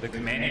point, the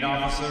commanding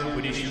officer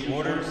would issue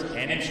orders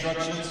and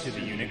instructions to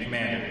the unit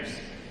commanders.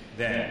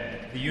 Then,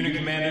 the unit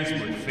commanders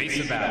would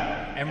face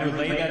about and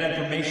relay that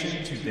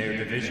information to their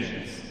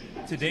divisions.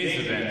 Today's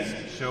events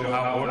show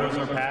how orders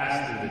are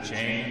passed through the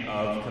chain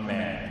of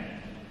command.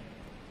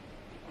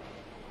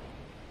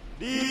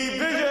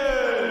 Division!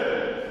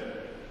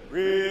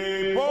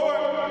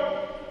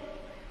 Report!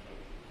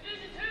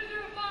 Division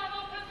 205,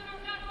 all present or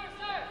accounted for,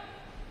 sir.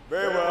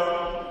 Very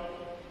well.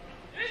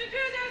 Division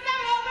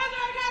 207, all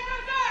present or accounted for,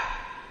 sir.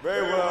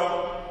 Very well.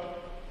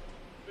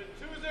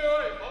 Division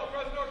 208, all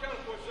present or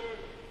accounted for, sir.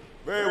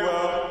 Very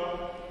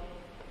well.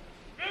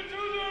 Division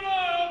 209,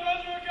 all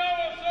present or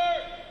accounted for,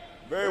 sir.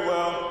 Very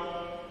well.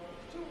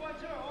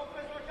 210, all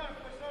present or accounted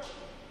for, sir.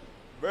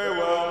 Very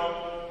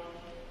well.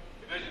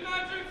 Division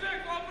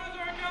 936, all present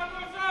or accounted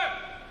for, sir.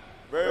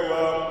 Very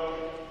well.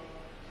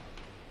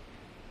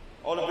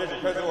 All division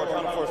present or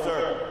accounted for,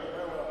 sir.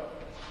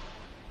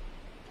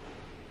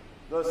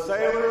 The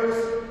Sailor's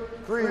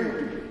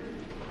Creed.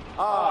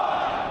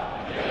 I.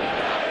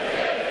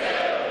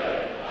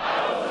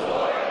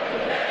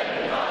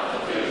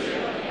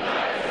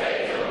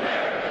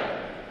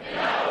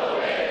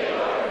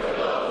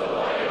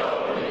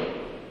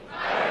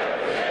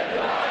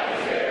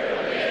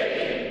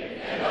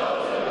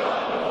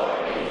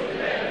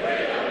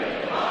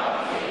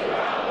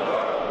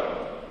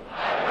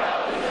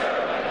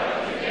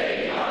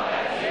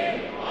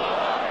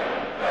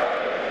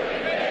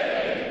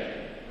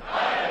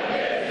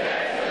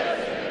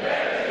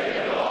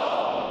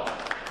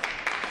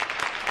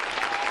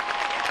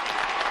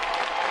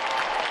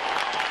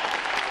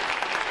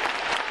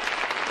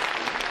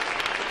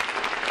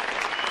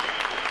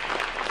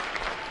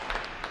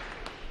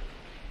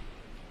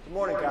 Good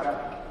morning, Captain.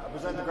 I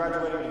present the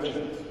graduating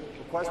divisions.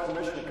 Request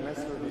permission to commence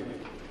the review.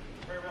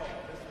 Very well,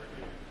 Mr.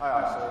 Review. Aye,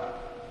 aye, sir.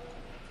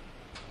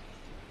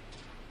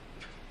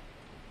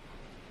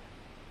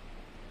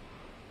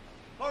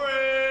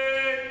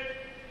 Hurry!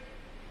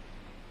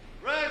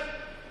 Rest!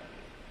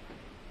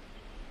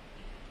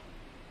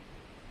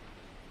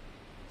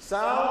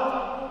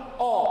 Sound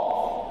off.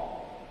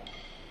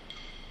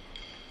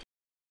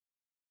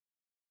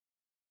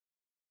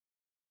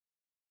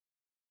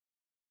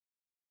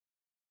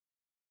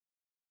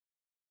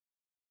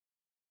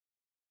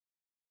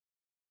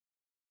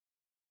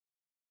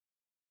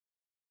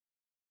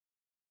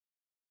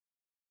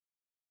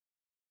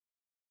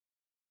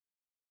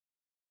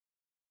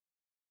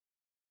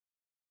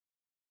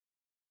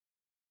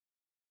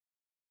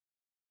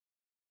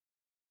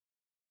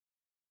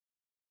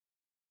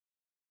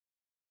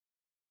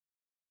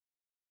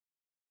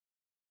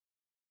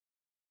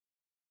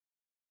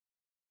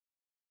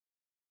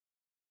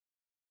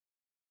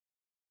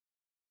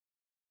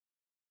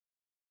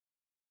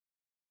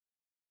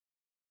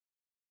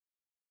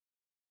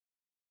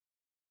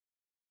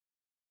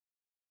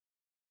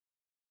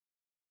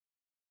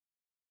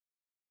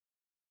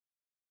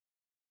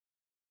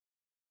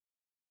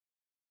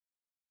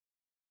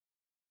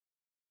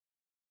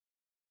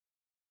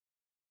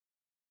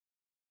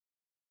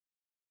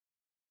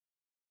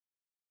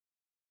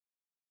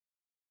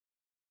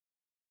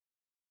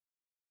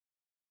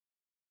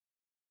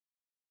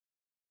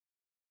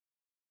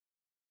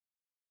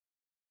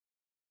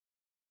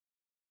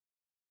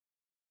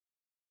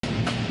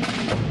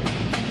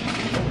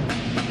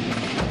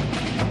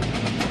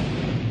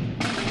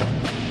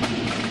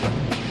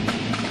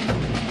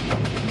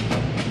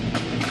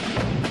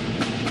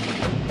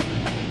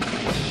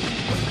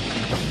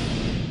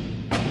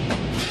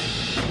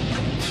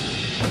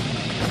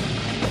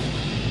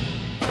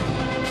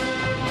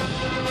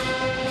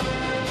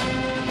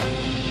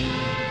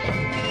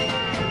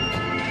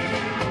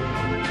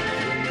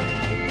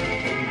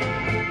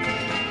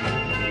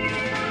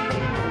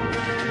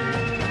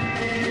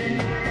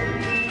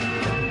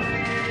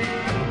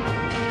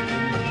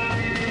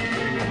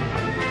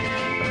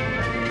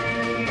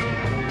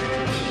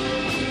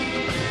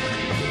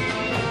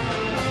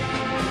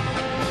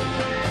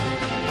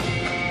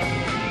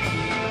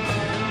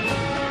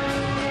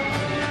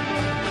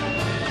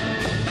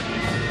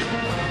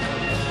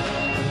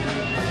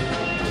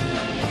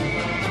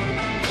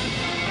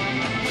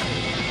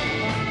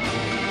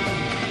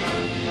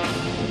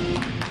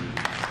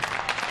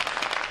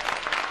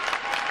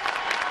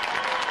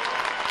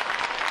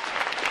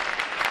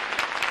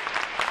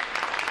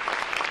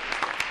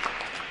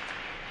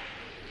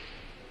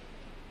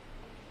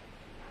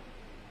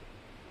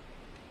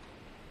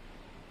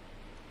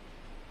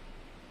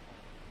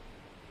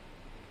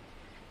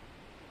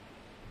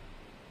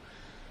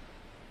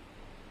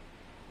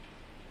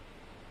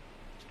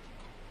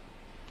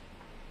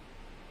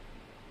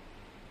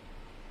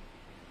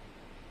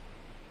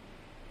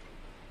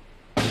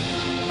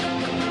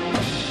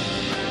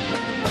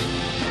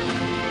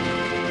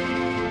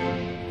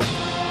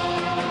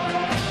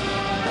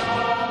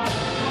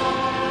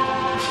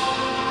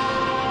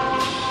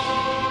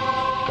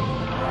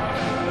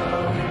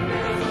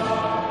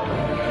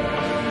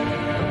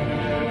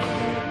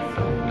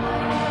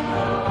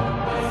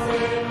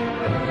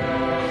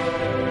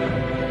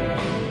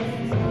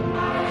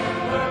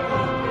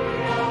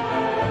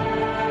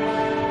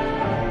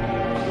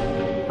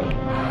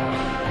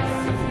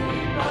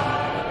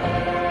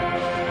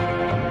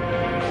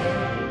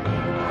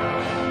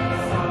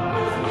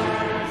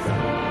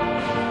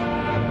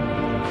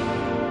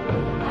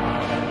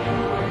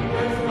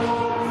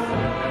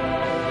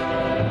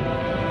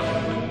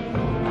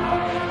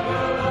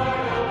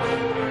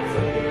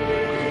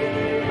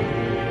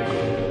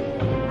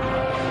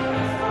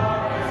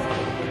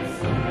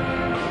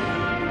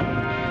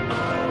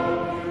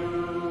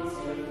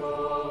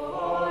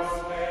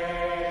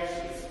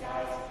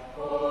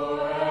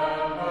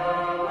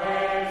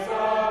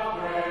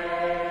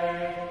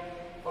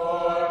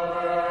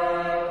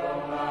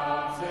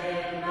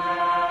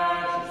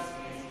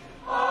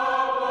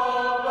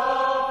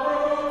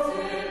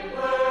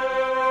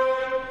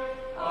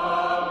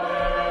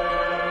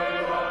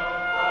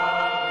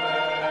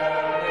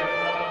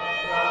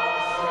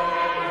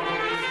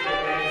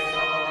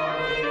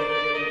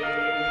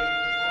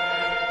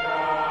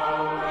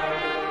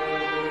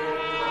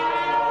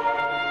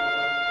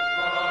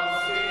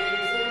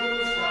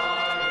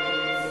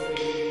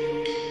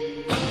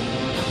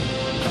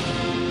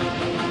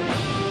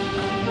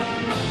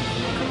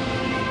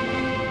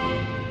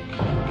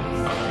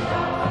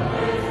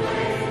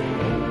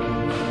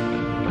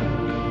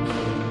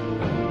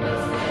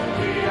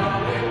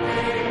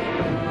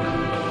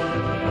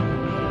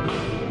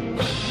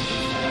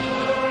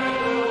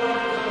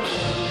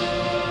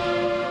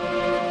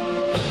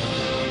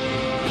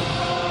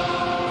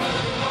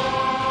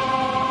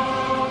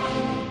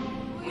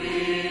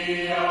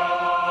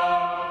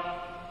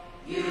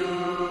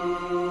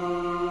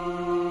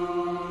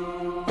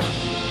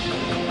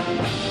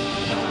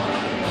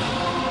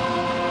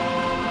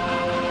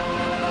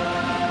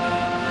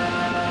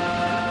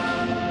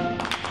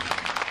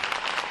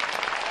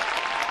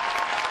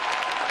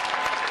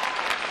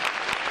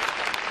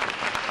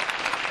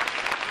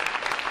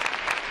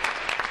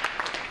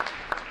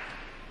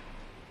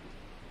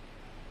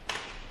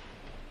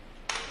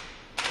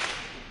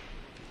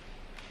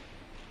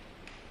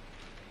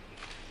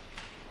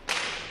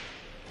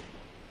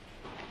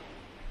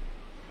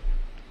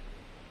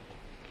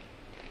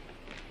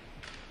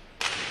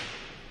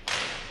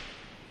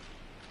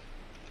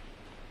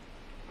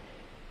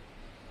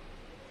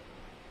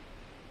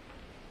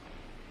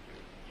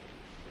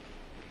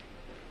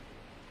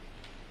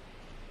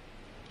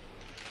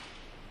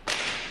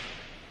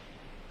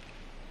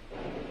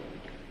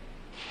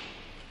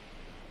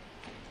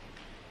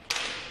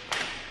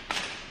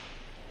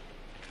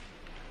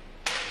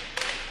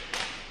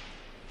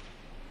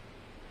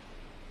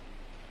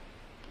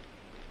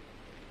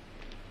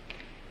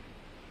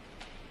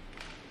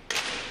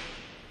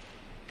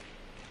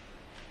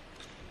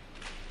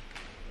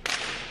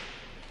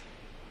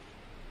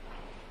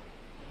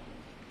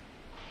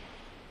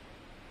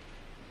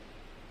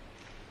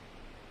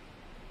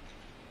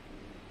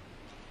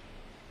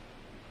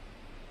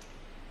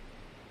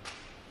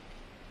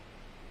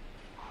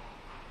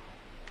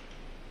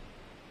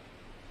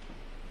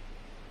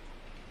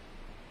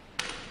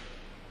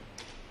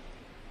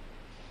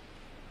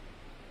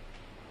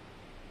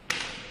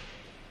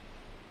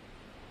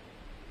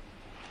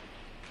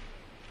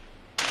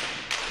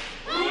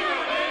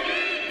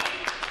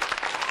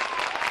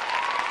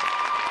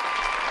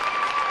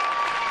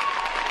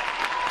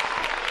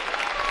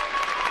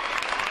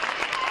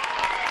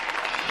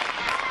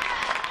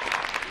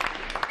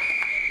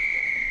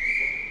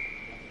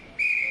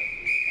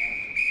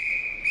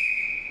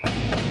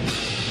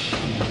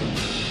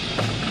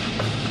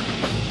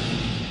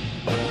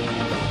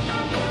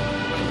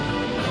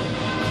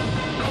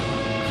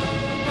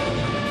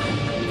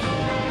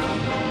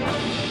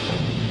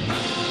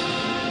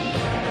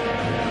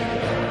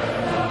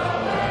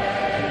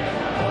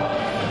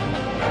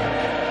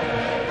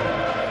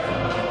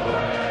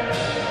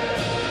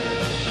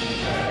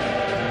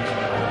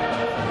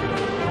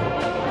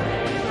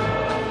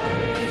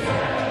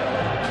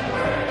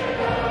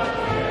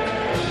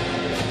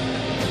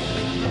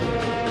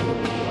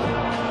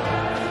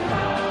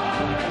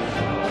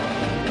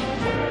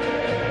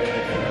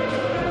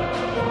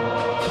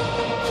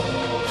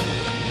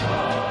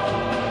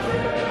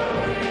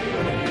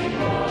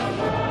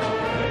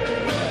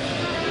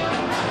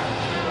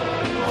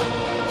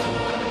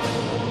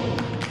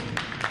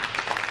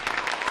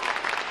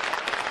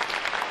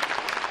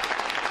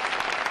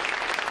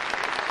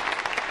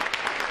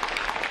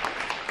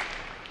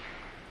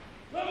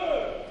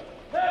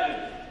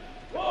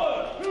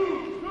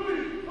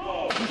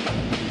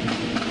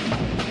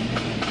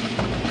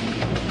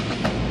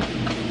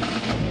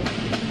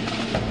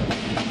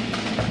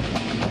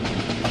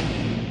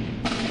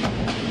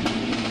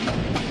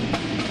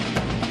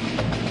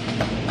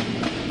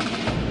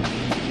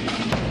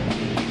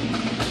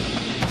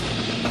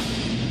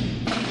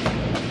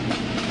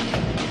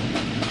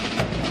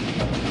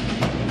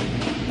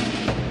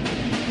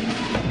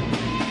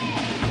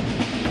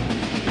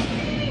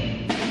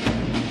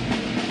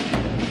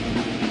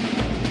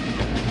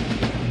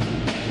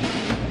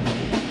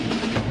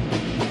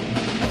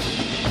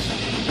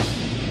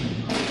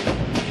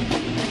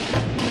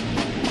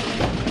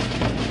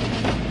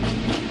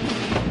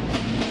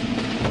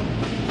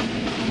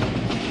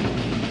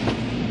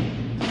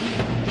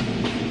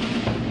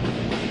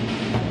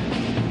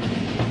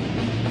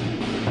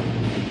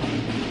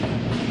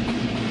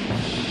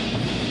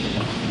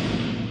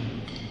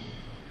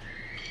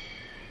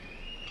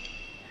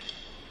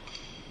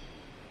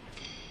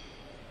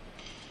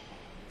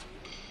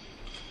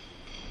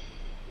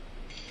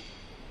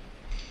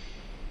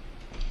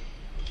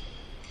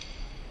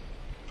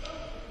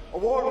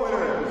 Award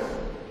winners.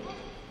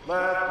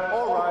 Left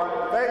or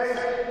right, face.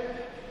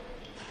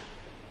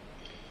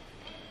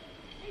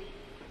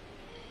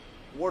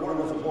 Award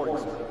winners reporting,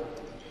 sir.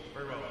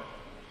 Very well.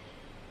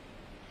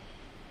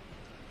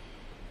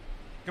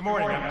 Good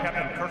morning, I'm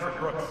Captain Kirkford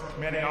Brooks,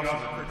 Commanding Officer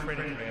of Recruit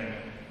Training Command.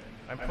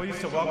 I'm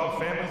pleased to welcome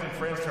families and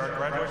friends to our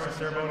graduation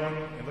ceremony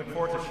and look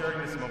forward to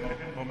sharing this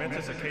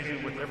momentous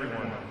occasion with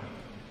everyone.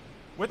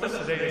 With us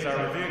today is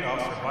our reviewing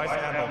officer, Vice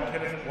Admiral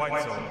Kenneth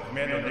Whitesell,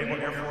 Commander of Naval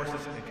Air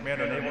Forces and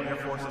Commander of Naval Air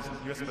Forces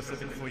U.S.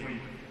 Pacific Fleet.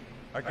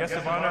 Our guest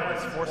of honor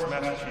is Force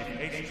Master Chief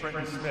H.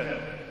 Trenton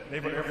Smith,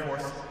 Naval Air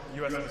Force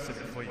U.S.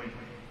 Pacific Fleet.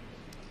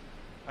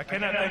 I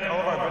cannot thank all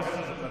of our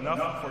visitors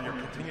enough for your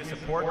continued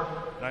support,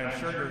 and I am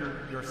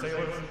sure your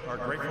sailors are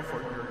grateful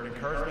for your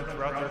encouragement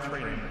throughout their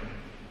training.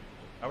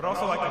 I would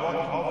also like to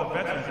welcome all the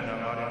veterans in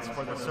our audience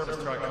for their service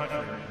to our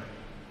country.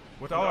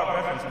 With all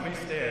our veterans,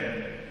 please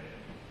stand.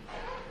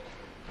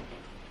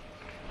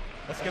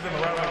 Let's give them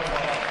a round of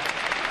applause.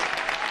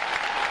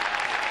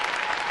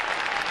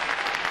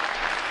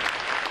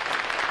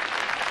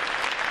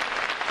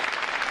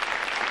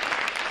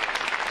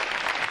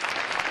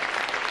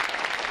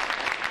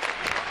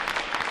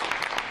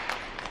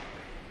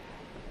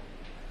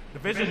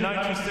 Division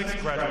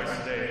 926 graduates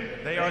today.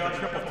 They are the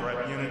triple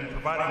threat unit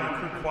providing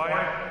recruit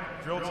choir,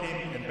 drill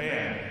team, and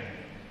band.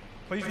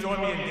 Please join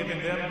me in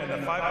giving them and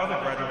the 5 other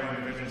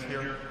graduating divisions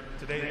here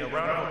today a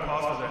round of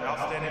applause for their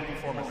outstanding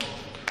performances.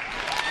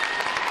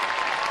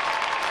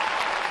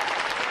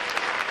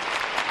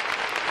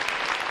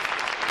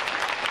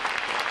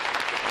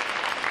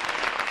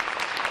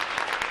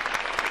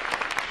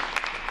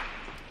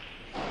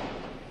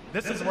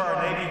 This is where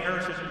our Navy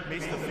heritage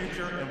meets the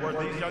future and where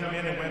these young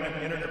men and women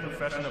enter the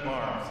profession of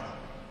arms.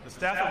 The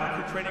staff of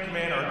Recruit Training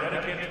Command are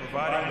dedicated to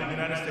providing the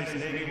United States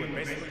Navy with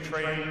basically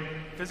trained,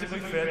 physically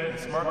fit, and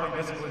smartly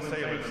disciplined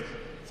sailors,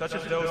 such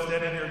as those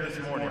standing here this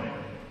morning.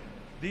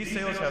 These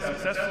sailors have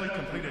successfully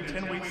completed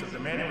 10 weeks of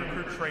demanding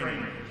recruit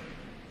training.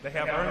 They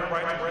have earned the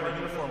right to wear the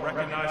uniform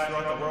recognized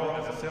throughout the world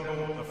as a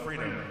symbol of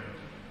freedom.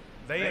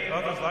 They and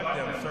others like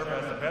them serve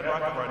as the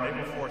bedrock of our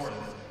naval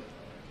forces.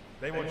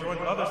 They will join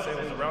other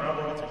sailors around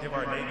the world to give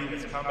our Navy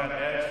its combat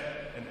edge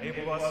and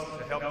enable us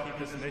to help keep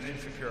this nation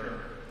secure.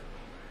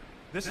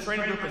 This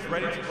training group is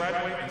ready to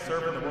graduate and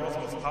serve in the world's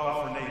most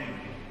powerful Navy.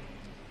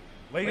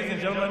 Ladies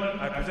and gentlemen,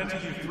 I present to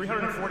you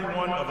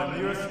 341 of the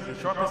newest and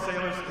sharpest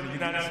sailors in the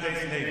United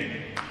States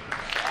Navy.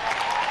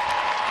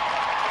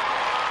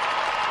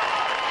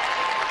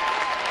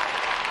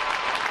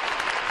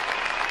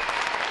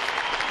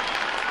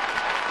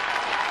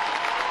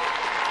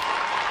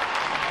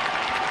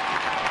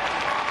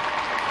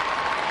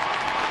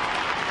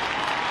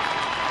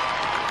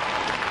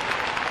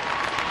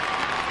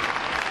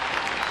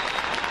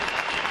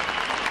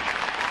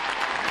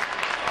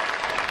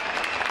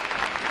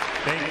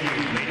 Thank you.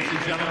 Ladies and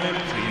gentlemen,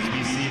 please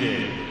be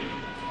seated.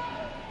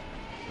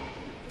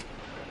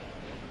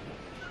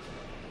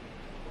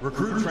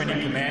 Recruit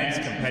Training Command's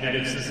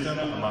competitive system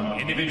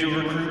among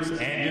individual recruits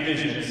and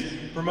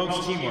divisions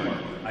promotes teamwork,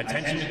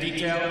 attention to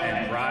detail,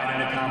 and pride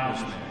in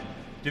accomplishment.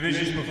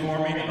 Divisions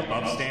performing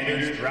above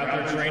standards throughout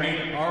their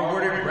training are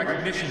awarded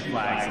recognition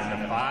flags in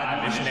the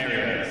 5 mission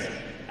areas: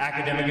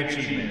 academic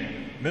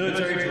achievement,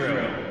 military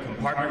drill,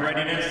 compartment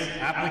readiness,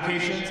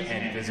 applications,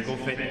 and physical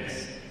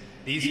fitness.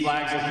 These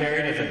flags are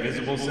carried as a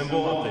visible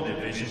symbol of the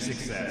division's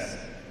success.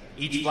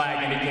 Each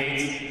flag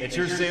indicates that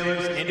your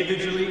sailors,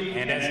 individually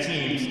and as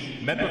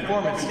teams, met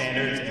performance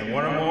standards in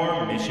one or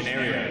more mission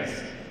areas.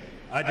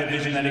 A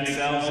division that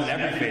excels in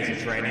every phase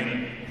of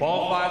training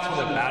qualifies for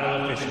the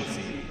Battle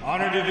Efficiency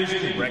Honor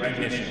Division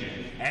recognition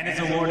and is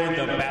awarded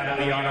the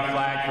Battle E Honor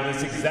flag for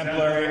this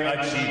exemplary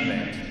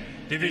achievement.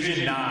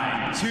 Division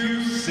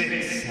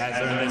 926 has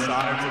earned this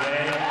honor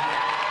today,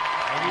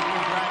 and we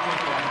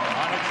congratulate them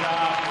on a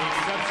job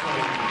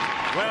exceptionally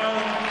well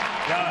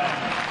done.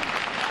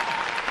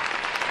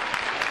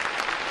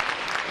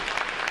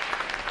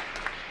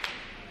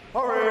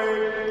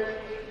 Hurry!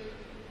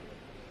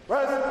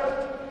 Rest!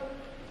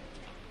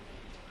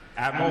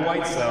 Admiral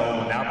Whitesell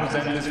will now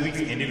present this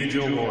week's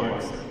individual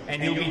awards,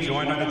 and he'll be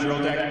joined on the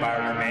drill deck by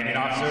our commanding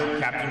officer,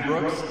 Captain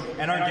Brooks,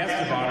 and our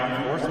guest of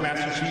honor, Force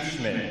Master Chief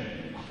Schmidt.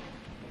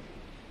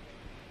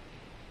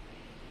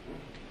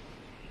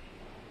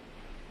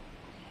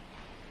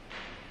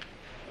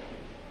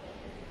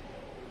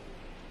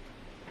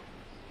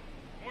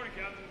 Morning,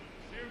 Captain.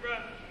 Seaman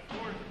Bradford.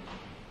 Morning.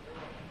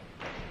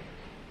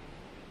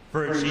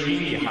 For achieving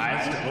the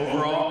highest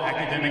overall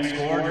academic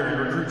score during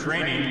recruit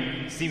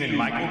training, Seaman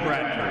Michael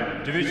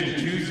Bradford, Division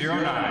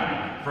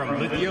 209 from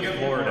Lithia,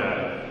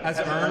 Florida, has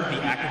earned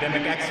the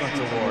Academic Excellence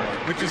Award,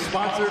 which is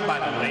sponsored by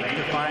the Lake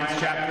Defiance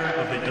chapter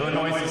of the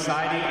Illinois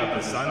Society of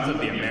the Sons of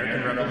the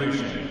American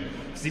Revolution.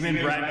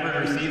 Seaman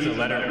Bradford receives a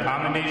letter of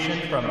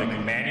commendation from the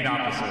commanding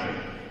officer.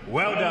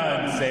 Well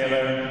done,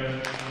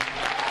 sailor.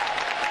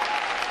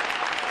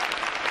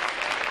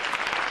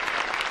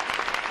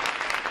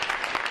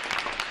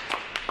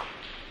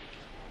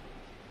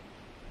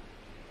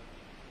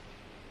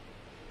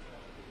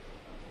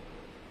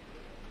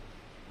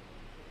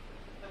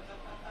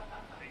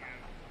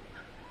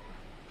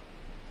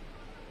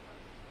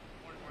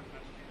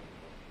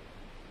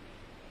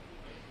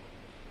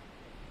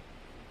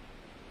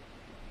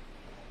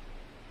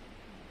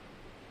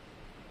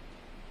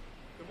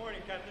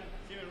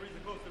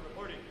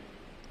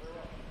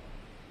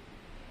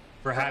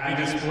 for having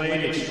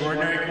displayed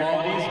extraordinary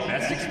qualities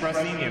best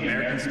expressing the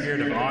American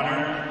spirit of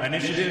honor,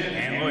 initiative,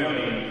 and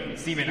loyalty,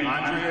 Seaman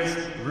Andres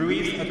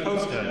Ruiz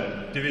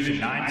Acosta, Division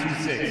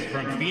 926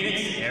 from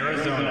Phoenix,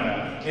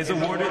 Arizona, is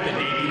awarded the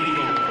Navy League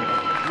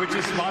Award, which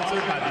is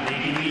sponsored by the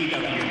Navy League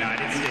of the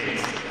United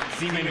States.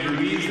 Seaman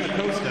Ruiz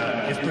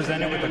Acosta is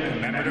presented with a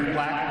commemorative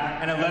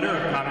plaque and a letter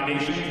of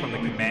commendation from the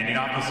commanding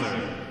officer.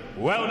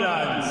 Well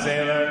done,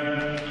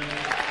 sailor.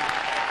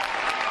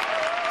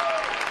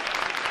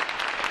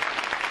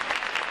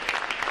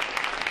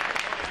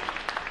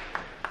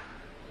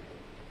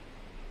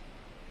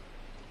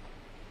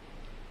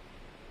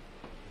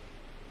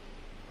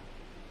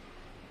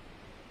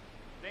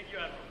 Thank you,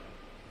 Admiral.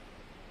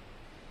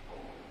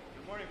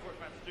 Good morning, Force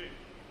Master Chief.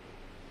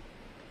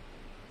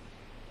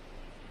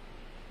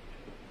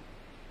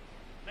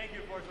 Thank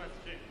you, Force Master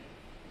Chief.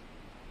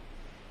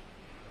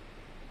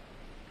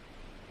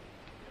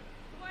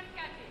 Good morning,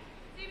 Captain.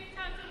 Seaman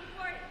Thompson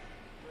reporting.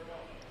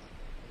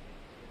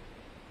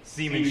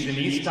 Seaman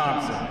Shanice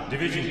Thompson,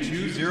 Division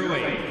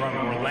 208 from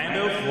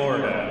Orlando,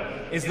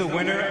 Florida, is the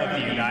winner of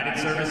the United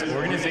Service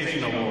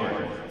Organization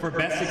Award for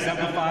best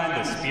exemplifying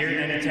the spirit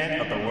and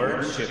intent of the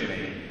word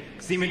shipmate.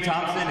 Seaman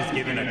Thompson is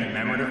given a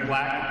commemorative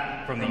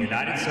plaque from the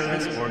United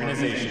Service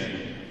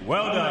Organization.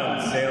 Well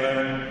done,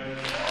 sailor.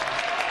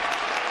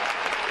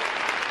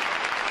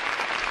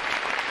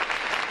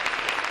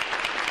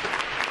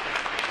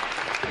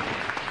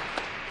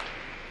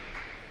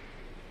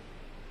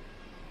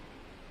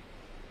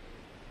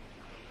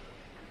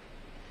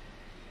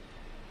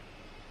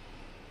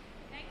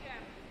 Thank you,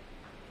 Admiral.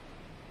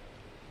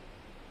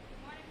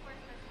 Good morning,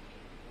 Force Master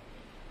Chief.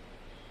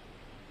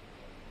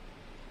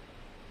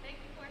 Thank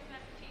you, Force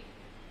Master Chief.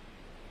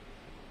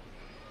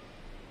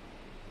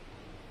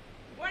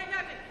 Good morning,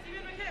 Captain.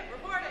 Seaman McKim,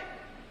 reporting.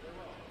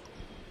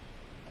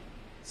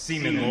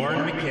 Seaman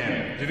Lauren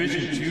McKim,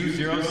 Division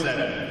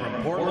 207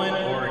 from Portland,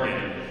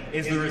 Oregon,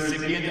 is the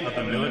recipient of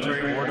the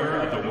Military Order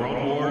of the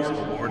World Wars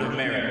Award of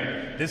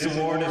Merit. This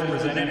award is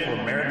presented for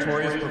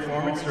meritorious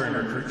performance during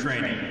recruit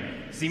training.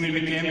 Seaman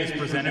McKim is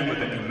presented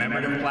with a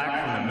commemorative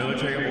plaque from the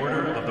Military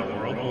Order of the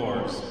World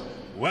Wars.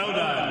 Well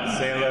done,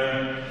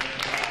 sailor.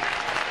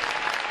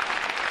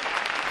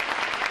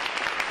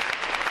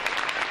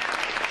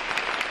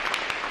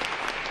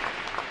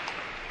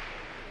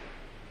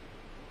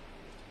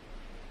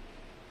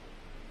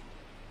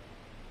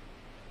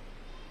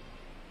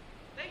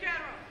 Thank you,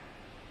 Admiral.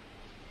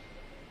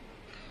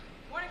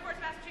 Morning, Force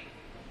Master Chief.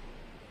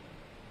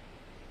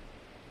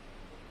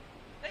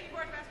 Thank you,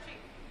 Force Master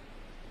Chief.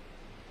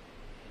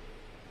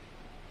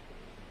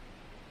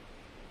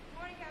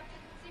 Morning, Captain.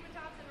 Seaman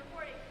Thompson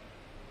reporting.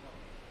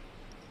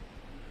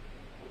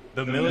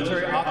 The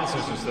Military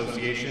Officers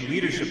Association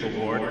Leadership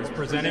Award is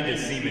presented to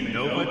Seaman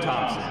Nova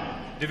Thompson,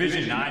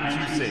 Division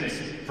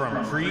 926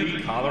 from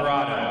Creede,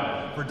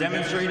 Colorado. For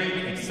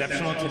demonstrating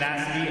exceptional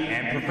tenacity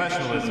and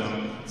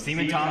professionalism,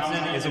 Seaman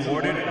Thompson is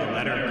awarded a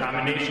letter of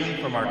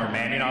commendation from our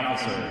commanding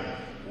officer.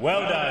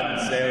 Well done,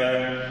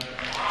 sailor.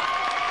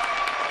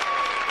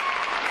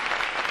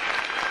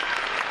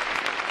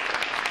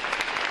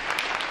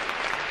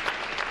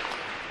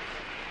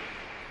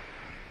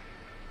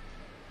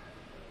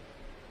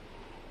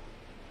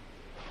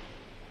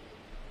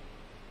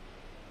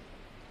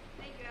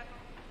 Thank you,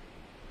 Admiral.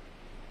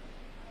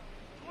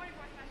 Good morning,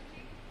 Force Master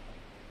Chief.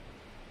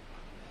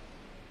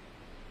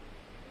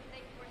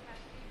 Thank you, Force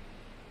Master Chief.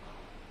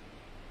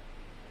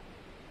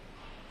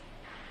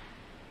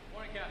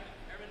 Morning, Captain.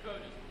 Airman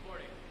Voges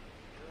reporting.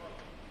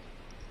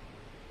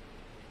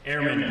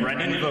 Airman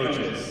Brendan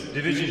Voges,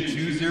 Division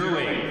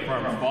 208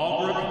 from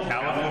Fallbrook,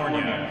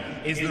 California,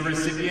 is the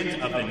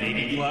recipient of the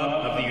Navy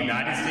Club of the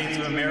United States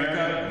of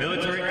America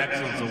Military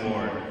Excellence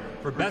Award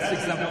for best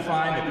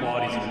exemplifying the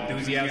qualities of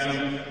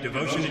enthusiasm,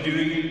 devotion to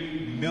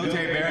duty,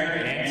 military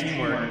bearing, and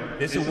teamwork.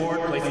 This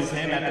award places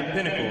him at the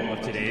pinnacle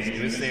of today's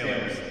newest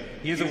sailors.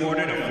 He is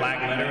awarded a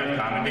flag letter of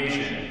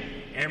commendation.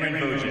 Airman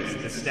Voges,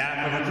 the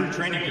staff of Recruit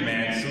Training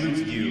Command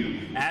salutes you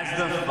as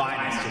the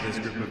finest of this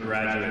group of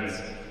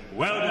graduates.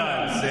 Well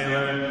done,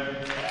 sailor.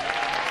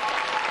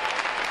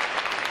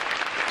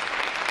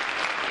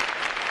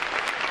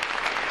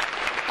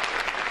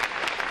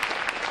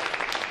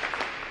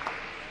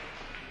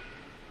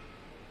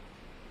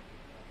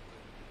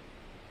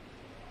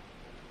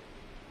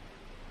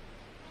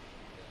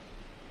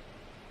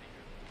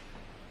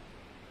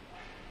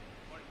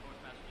 Morning, Force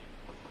Master Chief.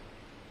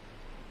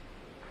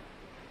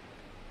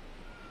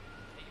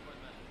 Thank you, Force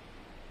Master.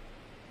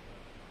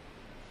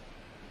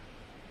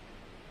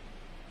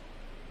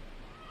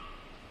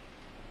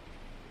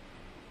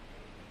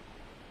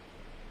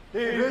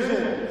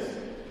 Divisions,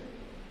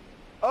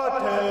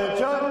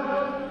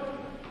 attention!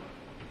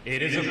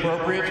 It is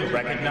appropriate to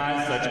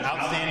recognize such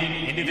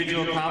outstanding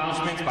individual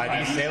accomplishments by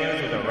these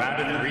sailors with a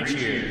round of 3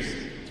 cheers.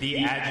 The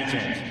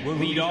adjutant will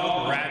lead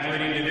all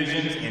graduating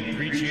divisions in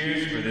 3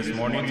 cheers for this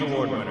morning's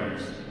award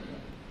winners.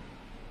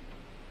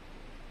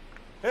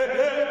 Hip,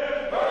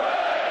 hip!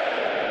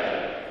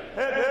 Hooray!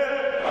 Hip,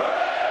 hip!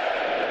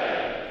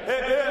 Hooray!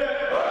 Hip,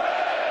 hip!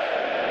 Hooray!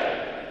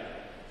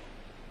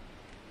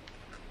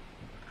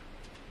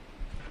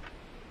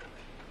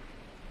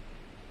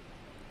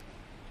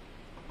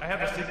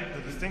 have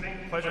the distinct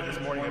pleasure this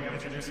morning of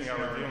introducing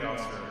our reviewing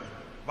officer,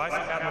 Vice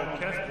Admiral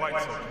Kenneth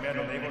Weitzel,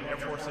 Commander Naval Air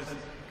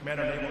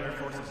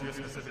Forces, U.S.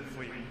 Pacific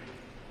Fleet.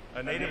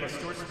 A native of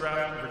Stuarts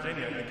Draft,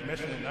 Virginia, and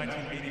commissioned in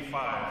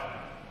 1985.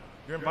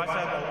 During Vice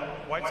Admiral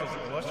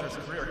Weitzel's illustrious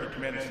career, he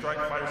commanded Strike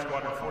Fighter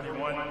Squadron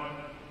 41,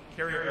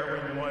 Carrier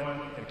Air Wing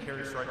 1, and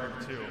Carrier Strike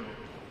Group 2.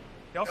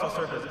 He also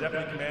served as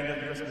Deputy Commander of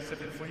the U.S.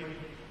 Pacific Fleet,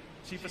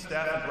 Chief of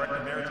Staff and Director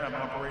of Maritime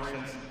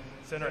Operations,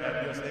 Center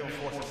at U.S. Naval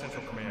Forces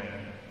Central Command.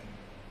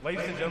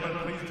 Ladies and gentlemen,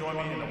 please join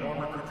me in the warm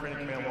Recruit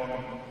Training Command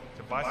welcome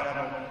to Vice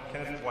Admiral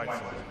Kenneth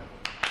Weitzel.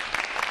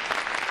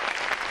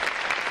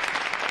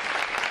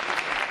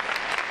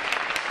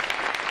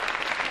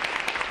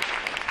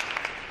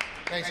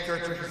 Thanks,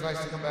 Kirchhoff. It's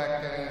nice to come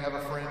back and have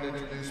a friend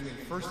introduce me.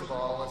 First of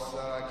all,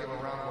 let's give a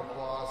round of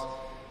applause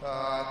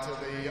to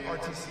the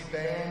RTC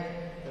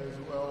band, as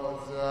well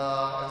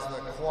as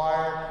the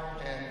choir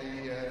and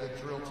the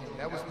drill team.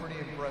 That was pretty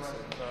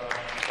impressive.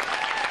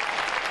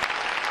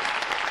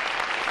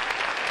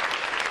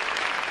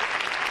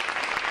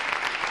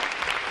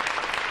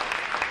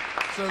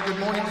 So good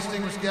morning,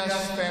 distinguished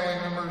guests, family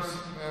members,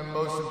 and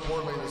most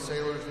importantly, the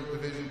sailors of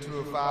Division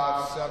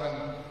 205,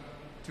 7,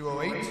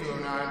 208,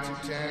 209,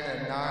 210,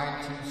 and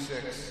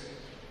 926.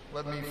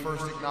 Let me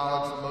first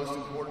acknowledge the most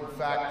important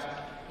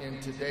fact in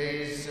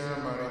today's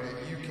ceremony,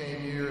 that you came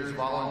here as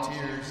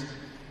volunteers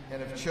and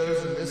have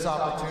chosen this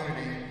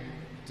opportunity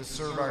to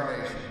serve our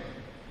nation.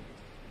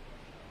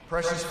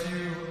 Precious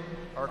few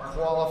are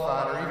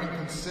qualified or even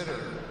consider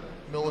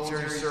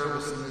military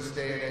service in this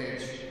day and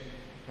age.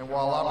 And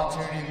while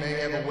opportunity may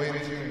have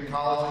awaited you in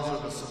colleges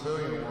or the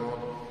civilian world,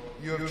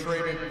 you have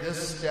traded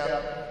this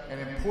step, an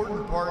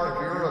important part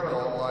of your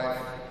adult life,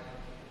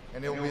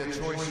 and it will be a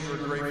choice you are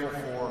grateful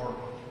for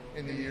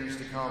in the years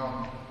to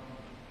come.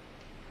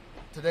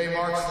 Today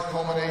marks the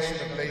culmination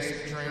of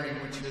basic training,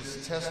 which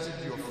has tested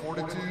your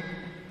fortitude,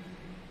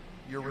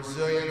 your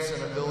resilience,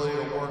 and ability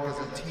to work as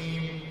a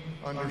team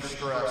under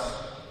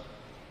stress.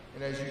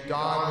 And as you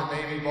don the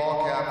Navy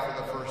ball cap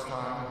for the first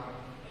time,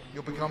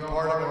 you'll become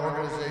part of an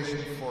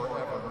organization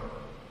forever.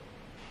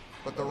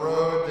 But the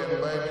road that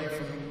led you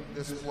from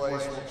this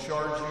place will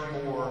charge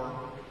you more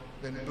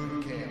than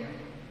boot camp.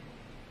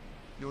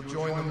 You'll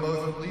join the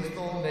most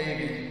lethal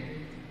Navy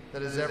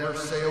that has ever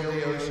sailed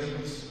the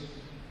oceans,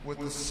 with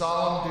the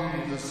solemn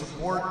duty to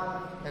support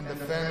and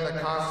defend the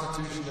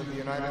Constitution of the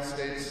United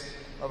States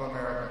of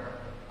America.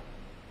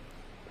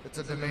 It's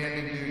a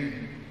demanding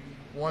duty,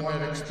 one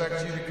that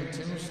expects you to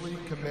continuously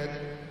commit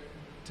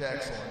to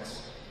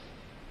excellence.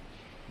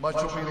 Much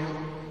will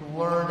be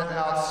learned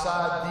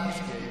outside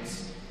these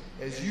gates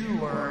as you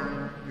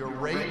learn your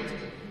rate,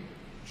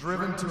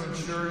 driven to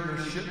ensure your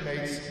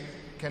shipmates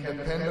can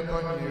depend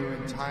upon you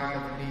in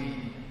time of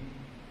need.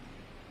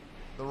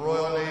 The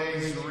Royal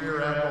Navy's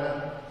Rear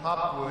Admiral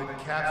Hopwood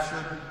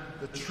captured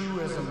the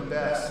truism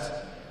best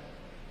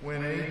when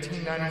in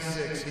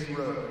 1896 he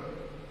wrote,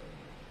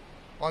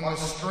 "On the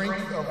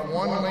strength of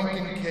one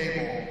Lincoln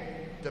cable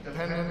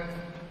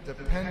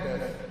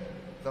dependeth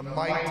the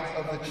might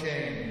of the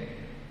chain.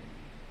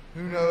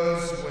 Who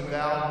knows when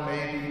thou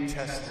may be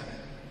tested,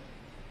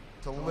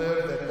 to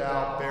live that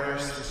thou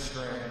bearest the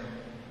strain."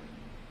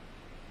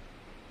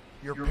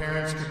 Your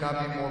parents could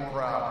not be more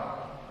proud.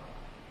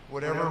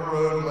 Whatever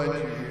road led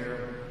you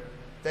here,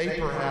 they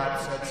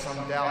perhaps had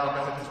some doubt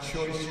about the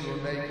choice you were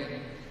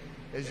making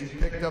as you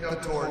picked up the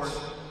torch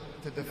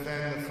to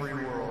defend the free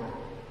world.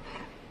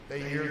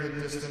 They hear the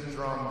distant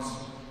drums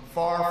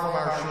far from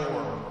our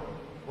shore,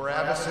 where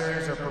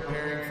adversaries are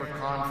preparing for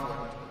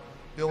conflict,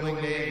 building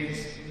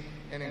navies,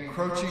 and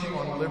encroaching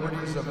on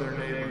liberties of their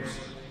neighbors,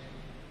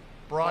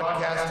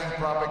 broadcasting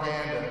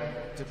propaganda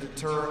to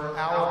deter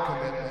our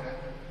commitment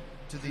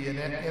to the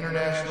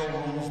international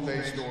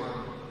rules-based order.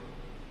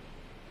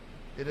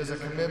 It is a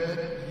commitment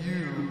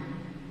you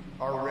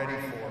are ready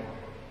for,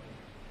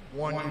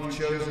 one you've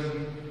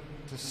chosen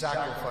to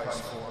sacrifice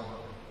for.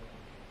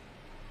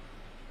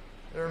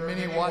 There are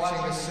many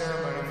watching this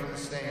ceremony from the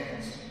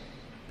stands.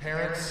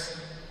 Parents,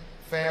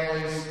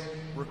 families,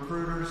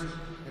 recruiters,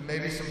 and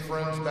maybe some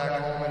friends back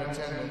home in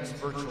attendance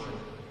virtually.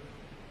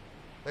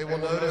 They will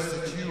notice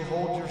that you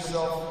hold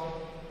yourself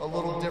a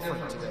little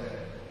different today.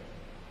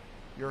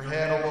 Your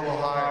head a little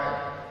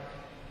higher,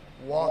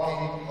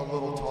 walking a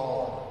little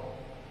taller.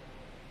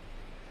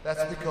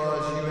 That's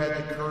because you had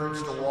the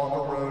courage to walk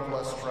a road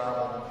less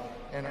traveled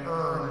and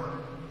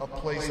earn a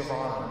place of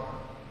honor.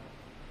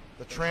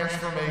 The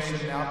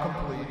transformation now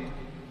complete,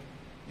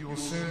 you will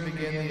soon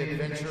begin the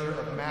adventure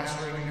of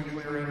mastering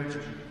nuclear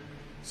energy,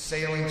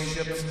 sailing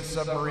ships and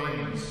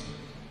submarines,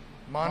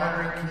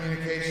 monitoring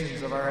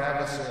communications of our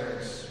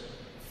adversaries,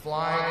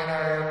 flying in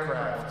our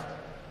aircraft,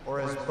 or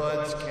as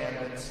buds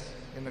candidates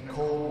in the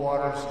cold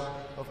waters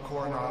of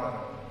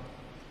Coronado.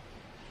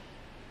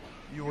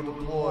 You will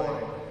deploy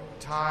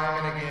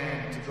time and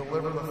again to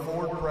deliver the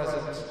forward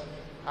presence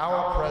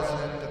our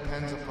president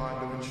depends upon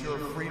to ensure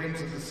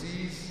freedoms of the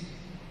seas,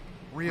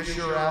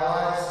 reassure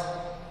allies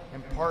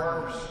and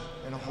partners,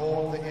 and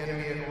hold the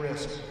enemy at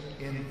risk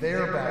in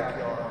their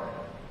backyard,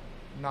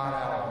 not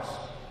ours.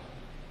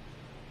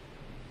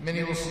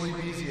 Many will sleep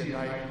easy at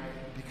night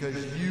because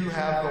you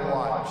have the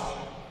watch.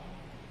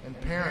 And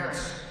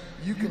parents,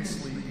 you can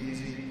sleep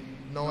easy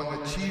knowing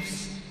the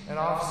chiefs and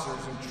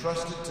officers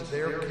entrusted to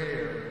their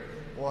care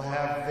will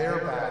have their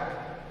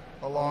back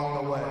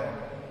along the way.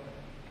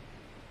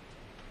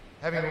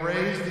 Having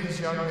raised these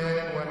young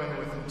men and women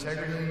with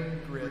integrity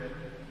and grit,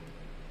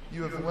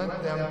 you have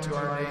lent them to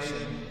our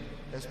nation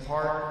as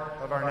part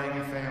of our Navy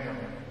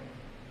family.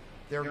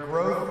 Their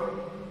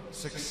growth,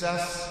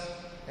 success,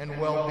 and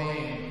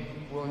well-being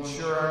will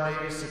ensure our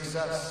Navy's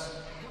success.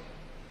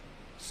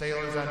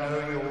 Sailors, I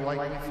know you'll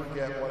likely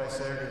forget what I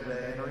said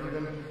today, or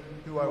even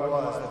who I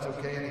was. That's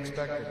okay and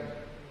expected.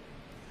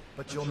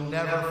 But you'll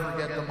never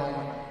forget the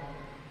moment.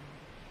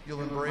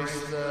 You'll embrace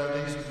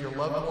these with your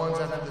loved ones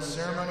after the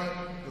ceremony.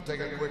 You'll take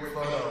a quick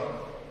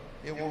photo.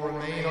 It will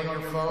remain on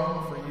your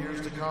phone for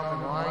years to come,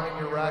 and lying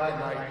in your rack at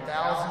night,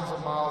 thousands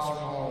of miles from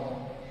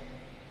home.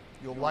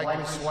 You'll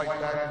likely swipe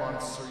back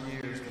months or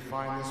years to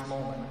find this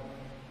moment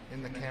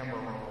in the camera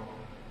roll.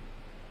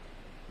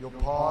 You'll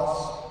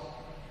pause,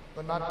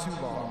 but not too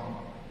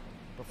long,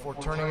 before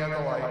turning out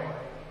the light,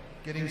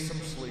 getting some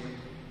sleep,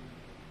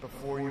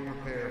 before you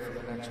prepare for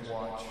the next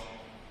watch.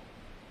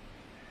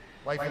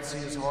 Life at sea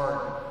is hard,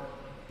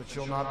 but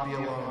you'll not be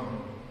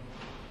alone.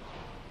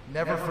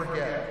 Never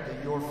forget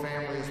that your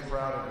family is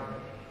proud of you.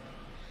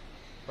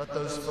 Let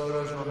those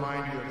photos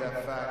remind you of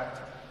that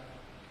fact.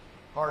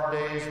 Hard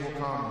days will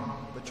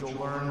come, but you'll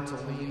learn to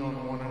lean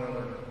on one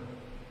another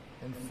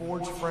and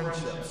forge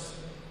friendships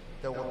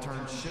that will turn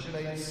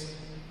shipmates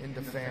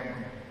into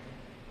family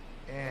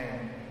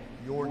and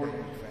your Navy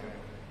family.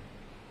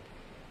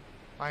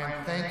 I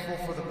am thankful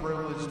for the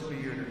privilege to be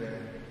here today.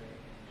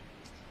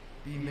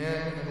 Be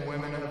men and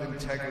women of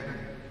integrity.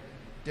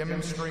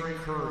 Demonstrate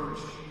courage.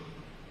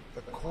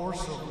 The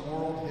course of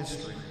world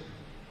history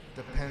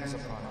depends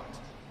upon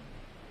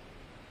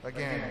it.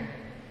 Again,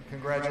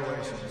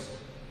 congratulations.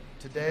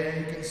 Today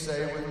you can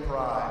say with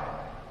pride,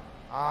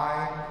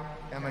 I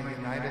am a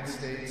United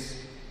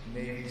States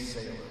Navy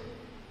sailor.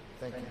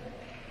 Thank you.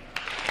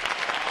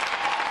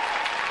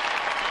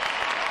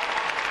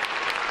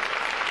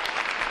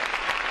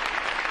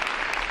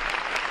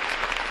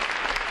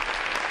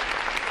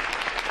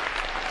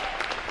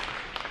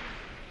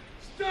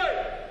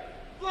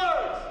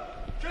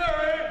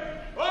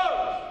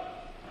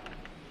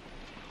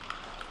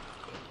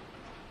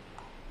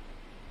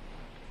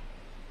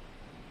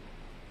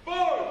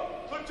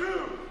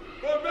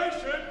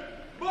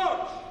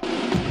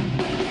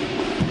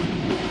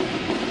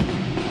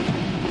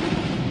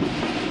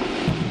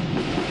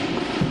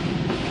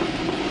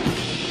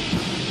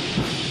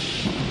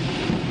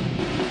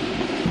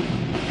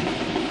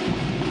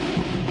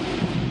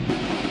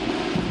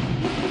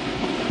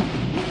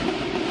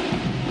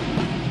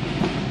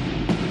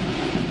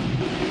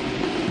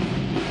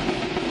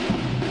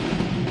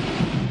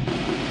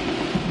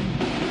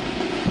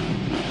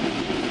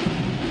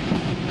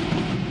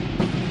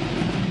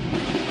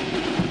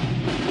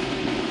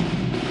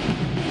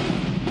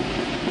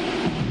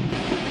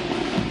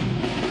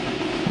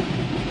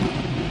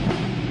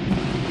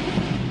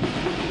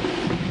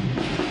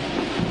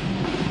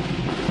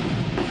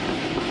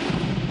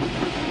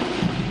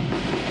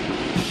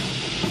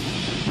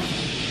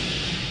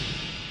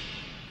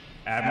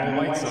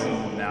 Admiral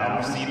Whitesell will now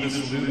receive the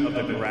salute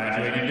of the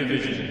graduating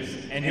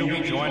divisions, and he'll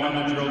be joined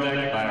on the drill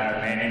deck by our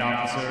commanding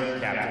officer,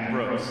 Captain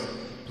Brooks.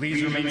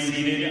 Please remain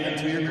seated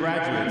until your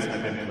graduates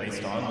have been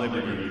placed on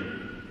liberty.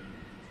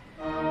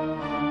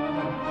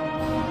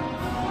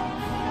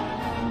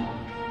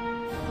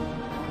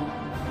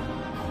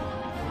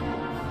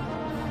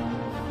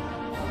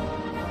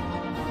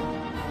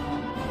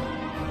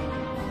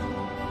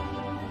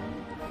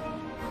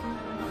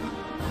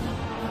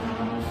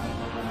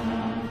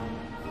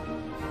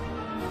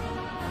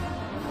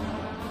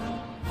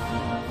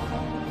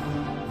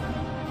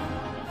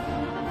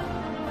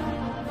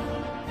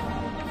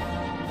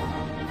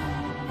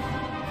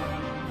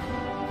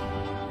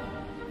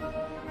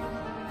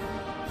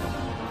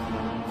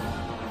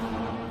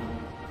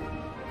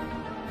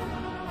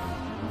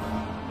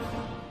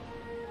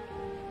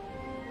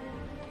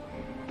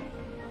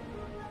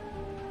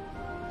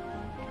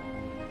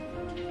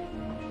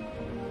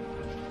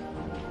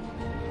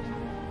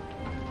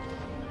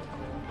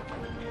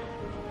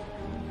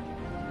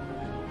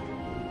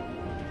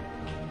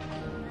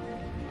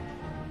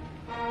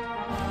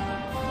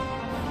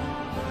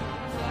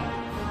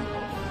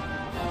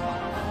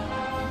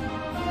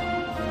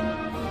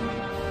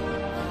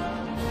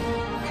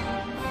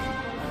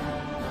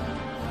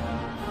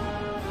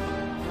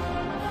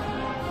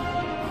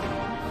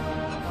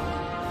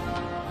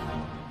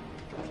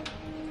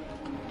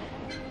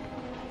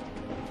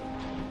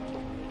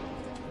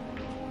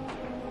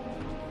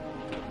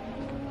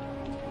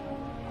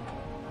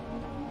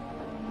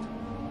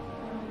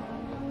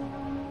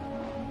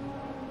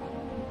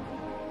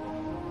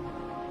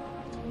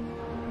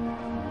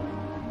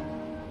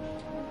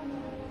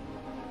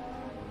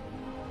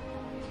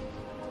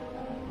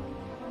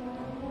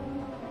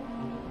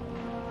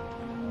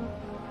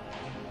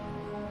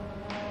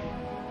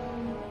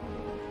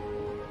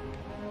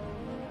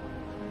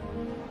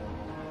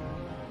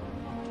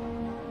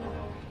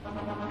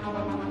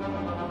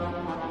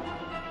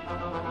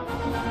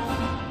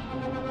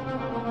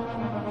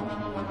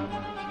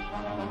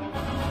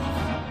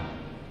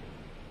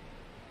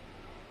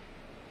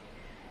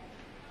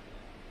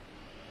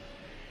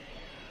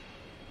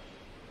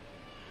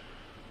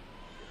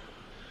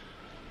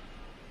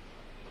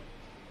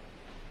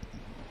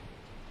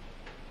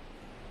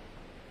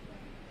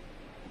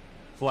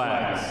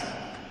 Flags.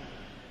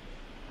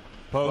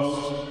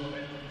 Post.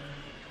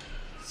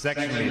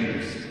 Section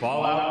leaders,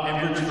 fall out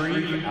and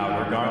retrieve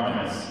outer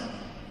garments.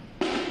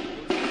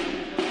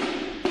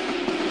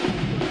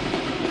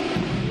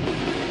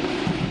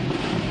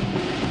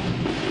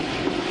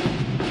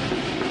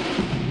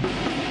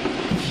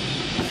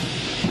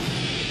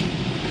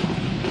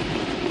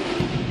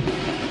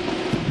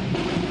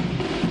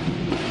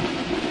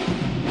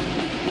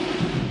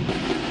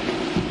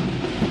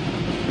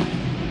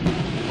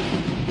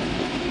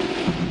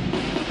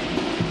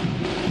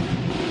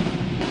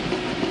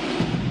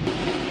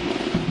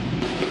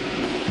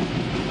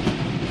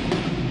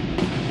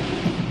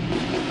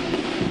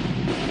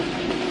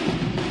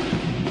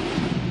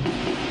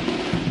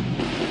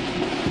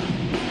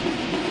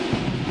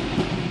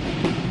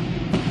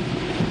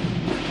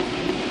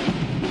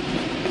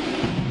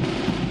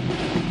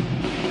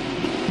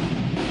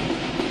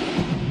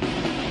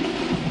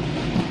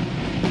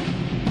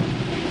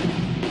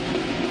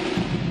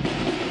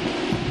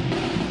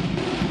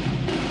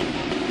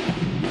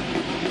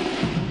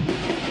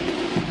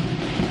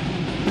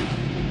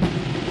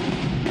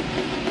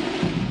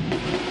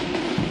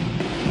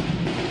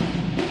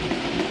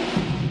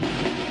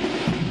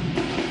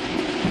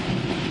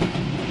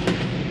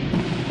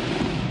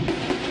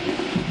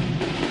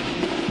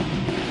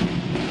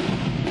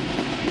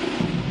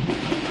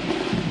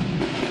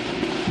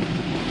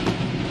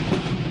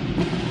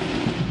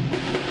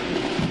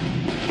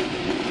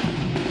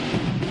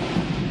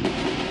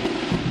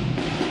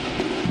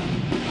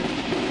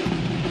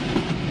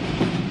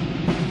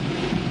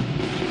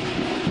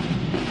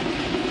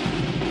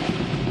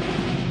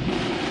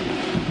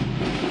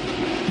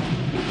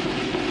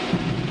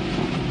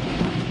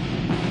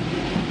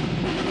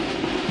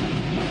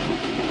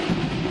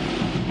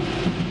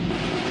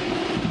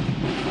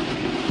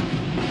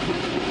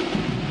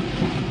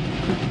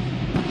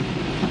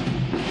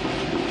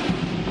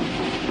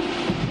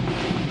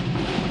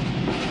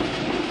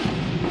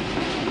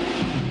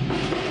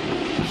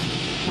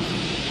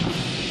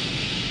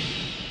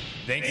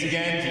 Thanks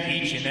again to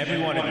each and every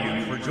one of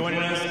you for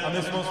joining us on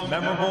this most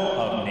memorable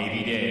of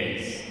Navy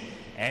days.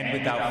 And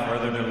without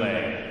further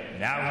delay,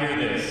 now hear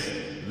this.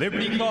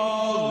 Liberty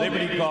Call,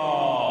 Liberty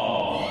Call!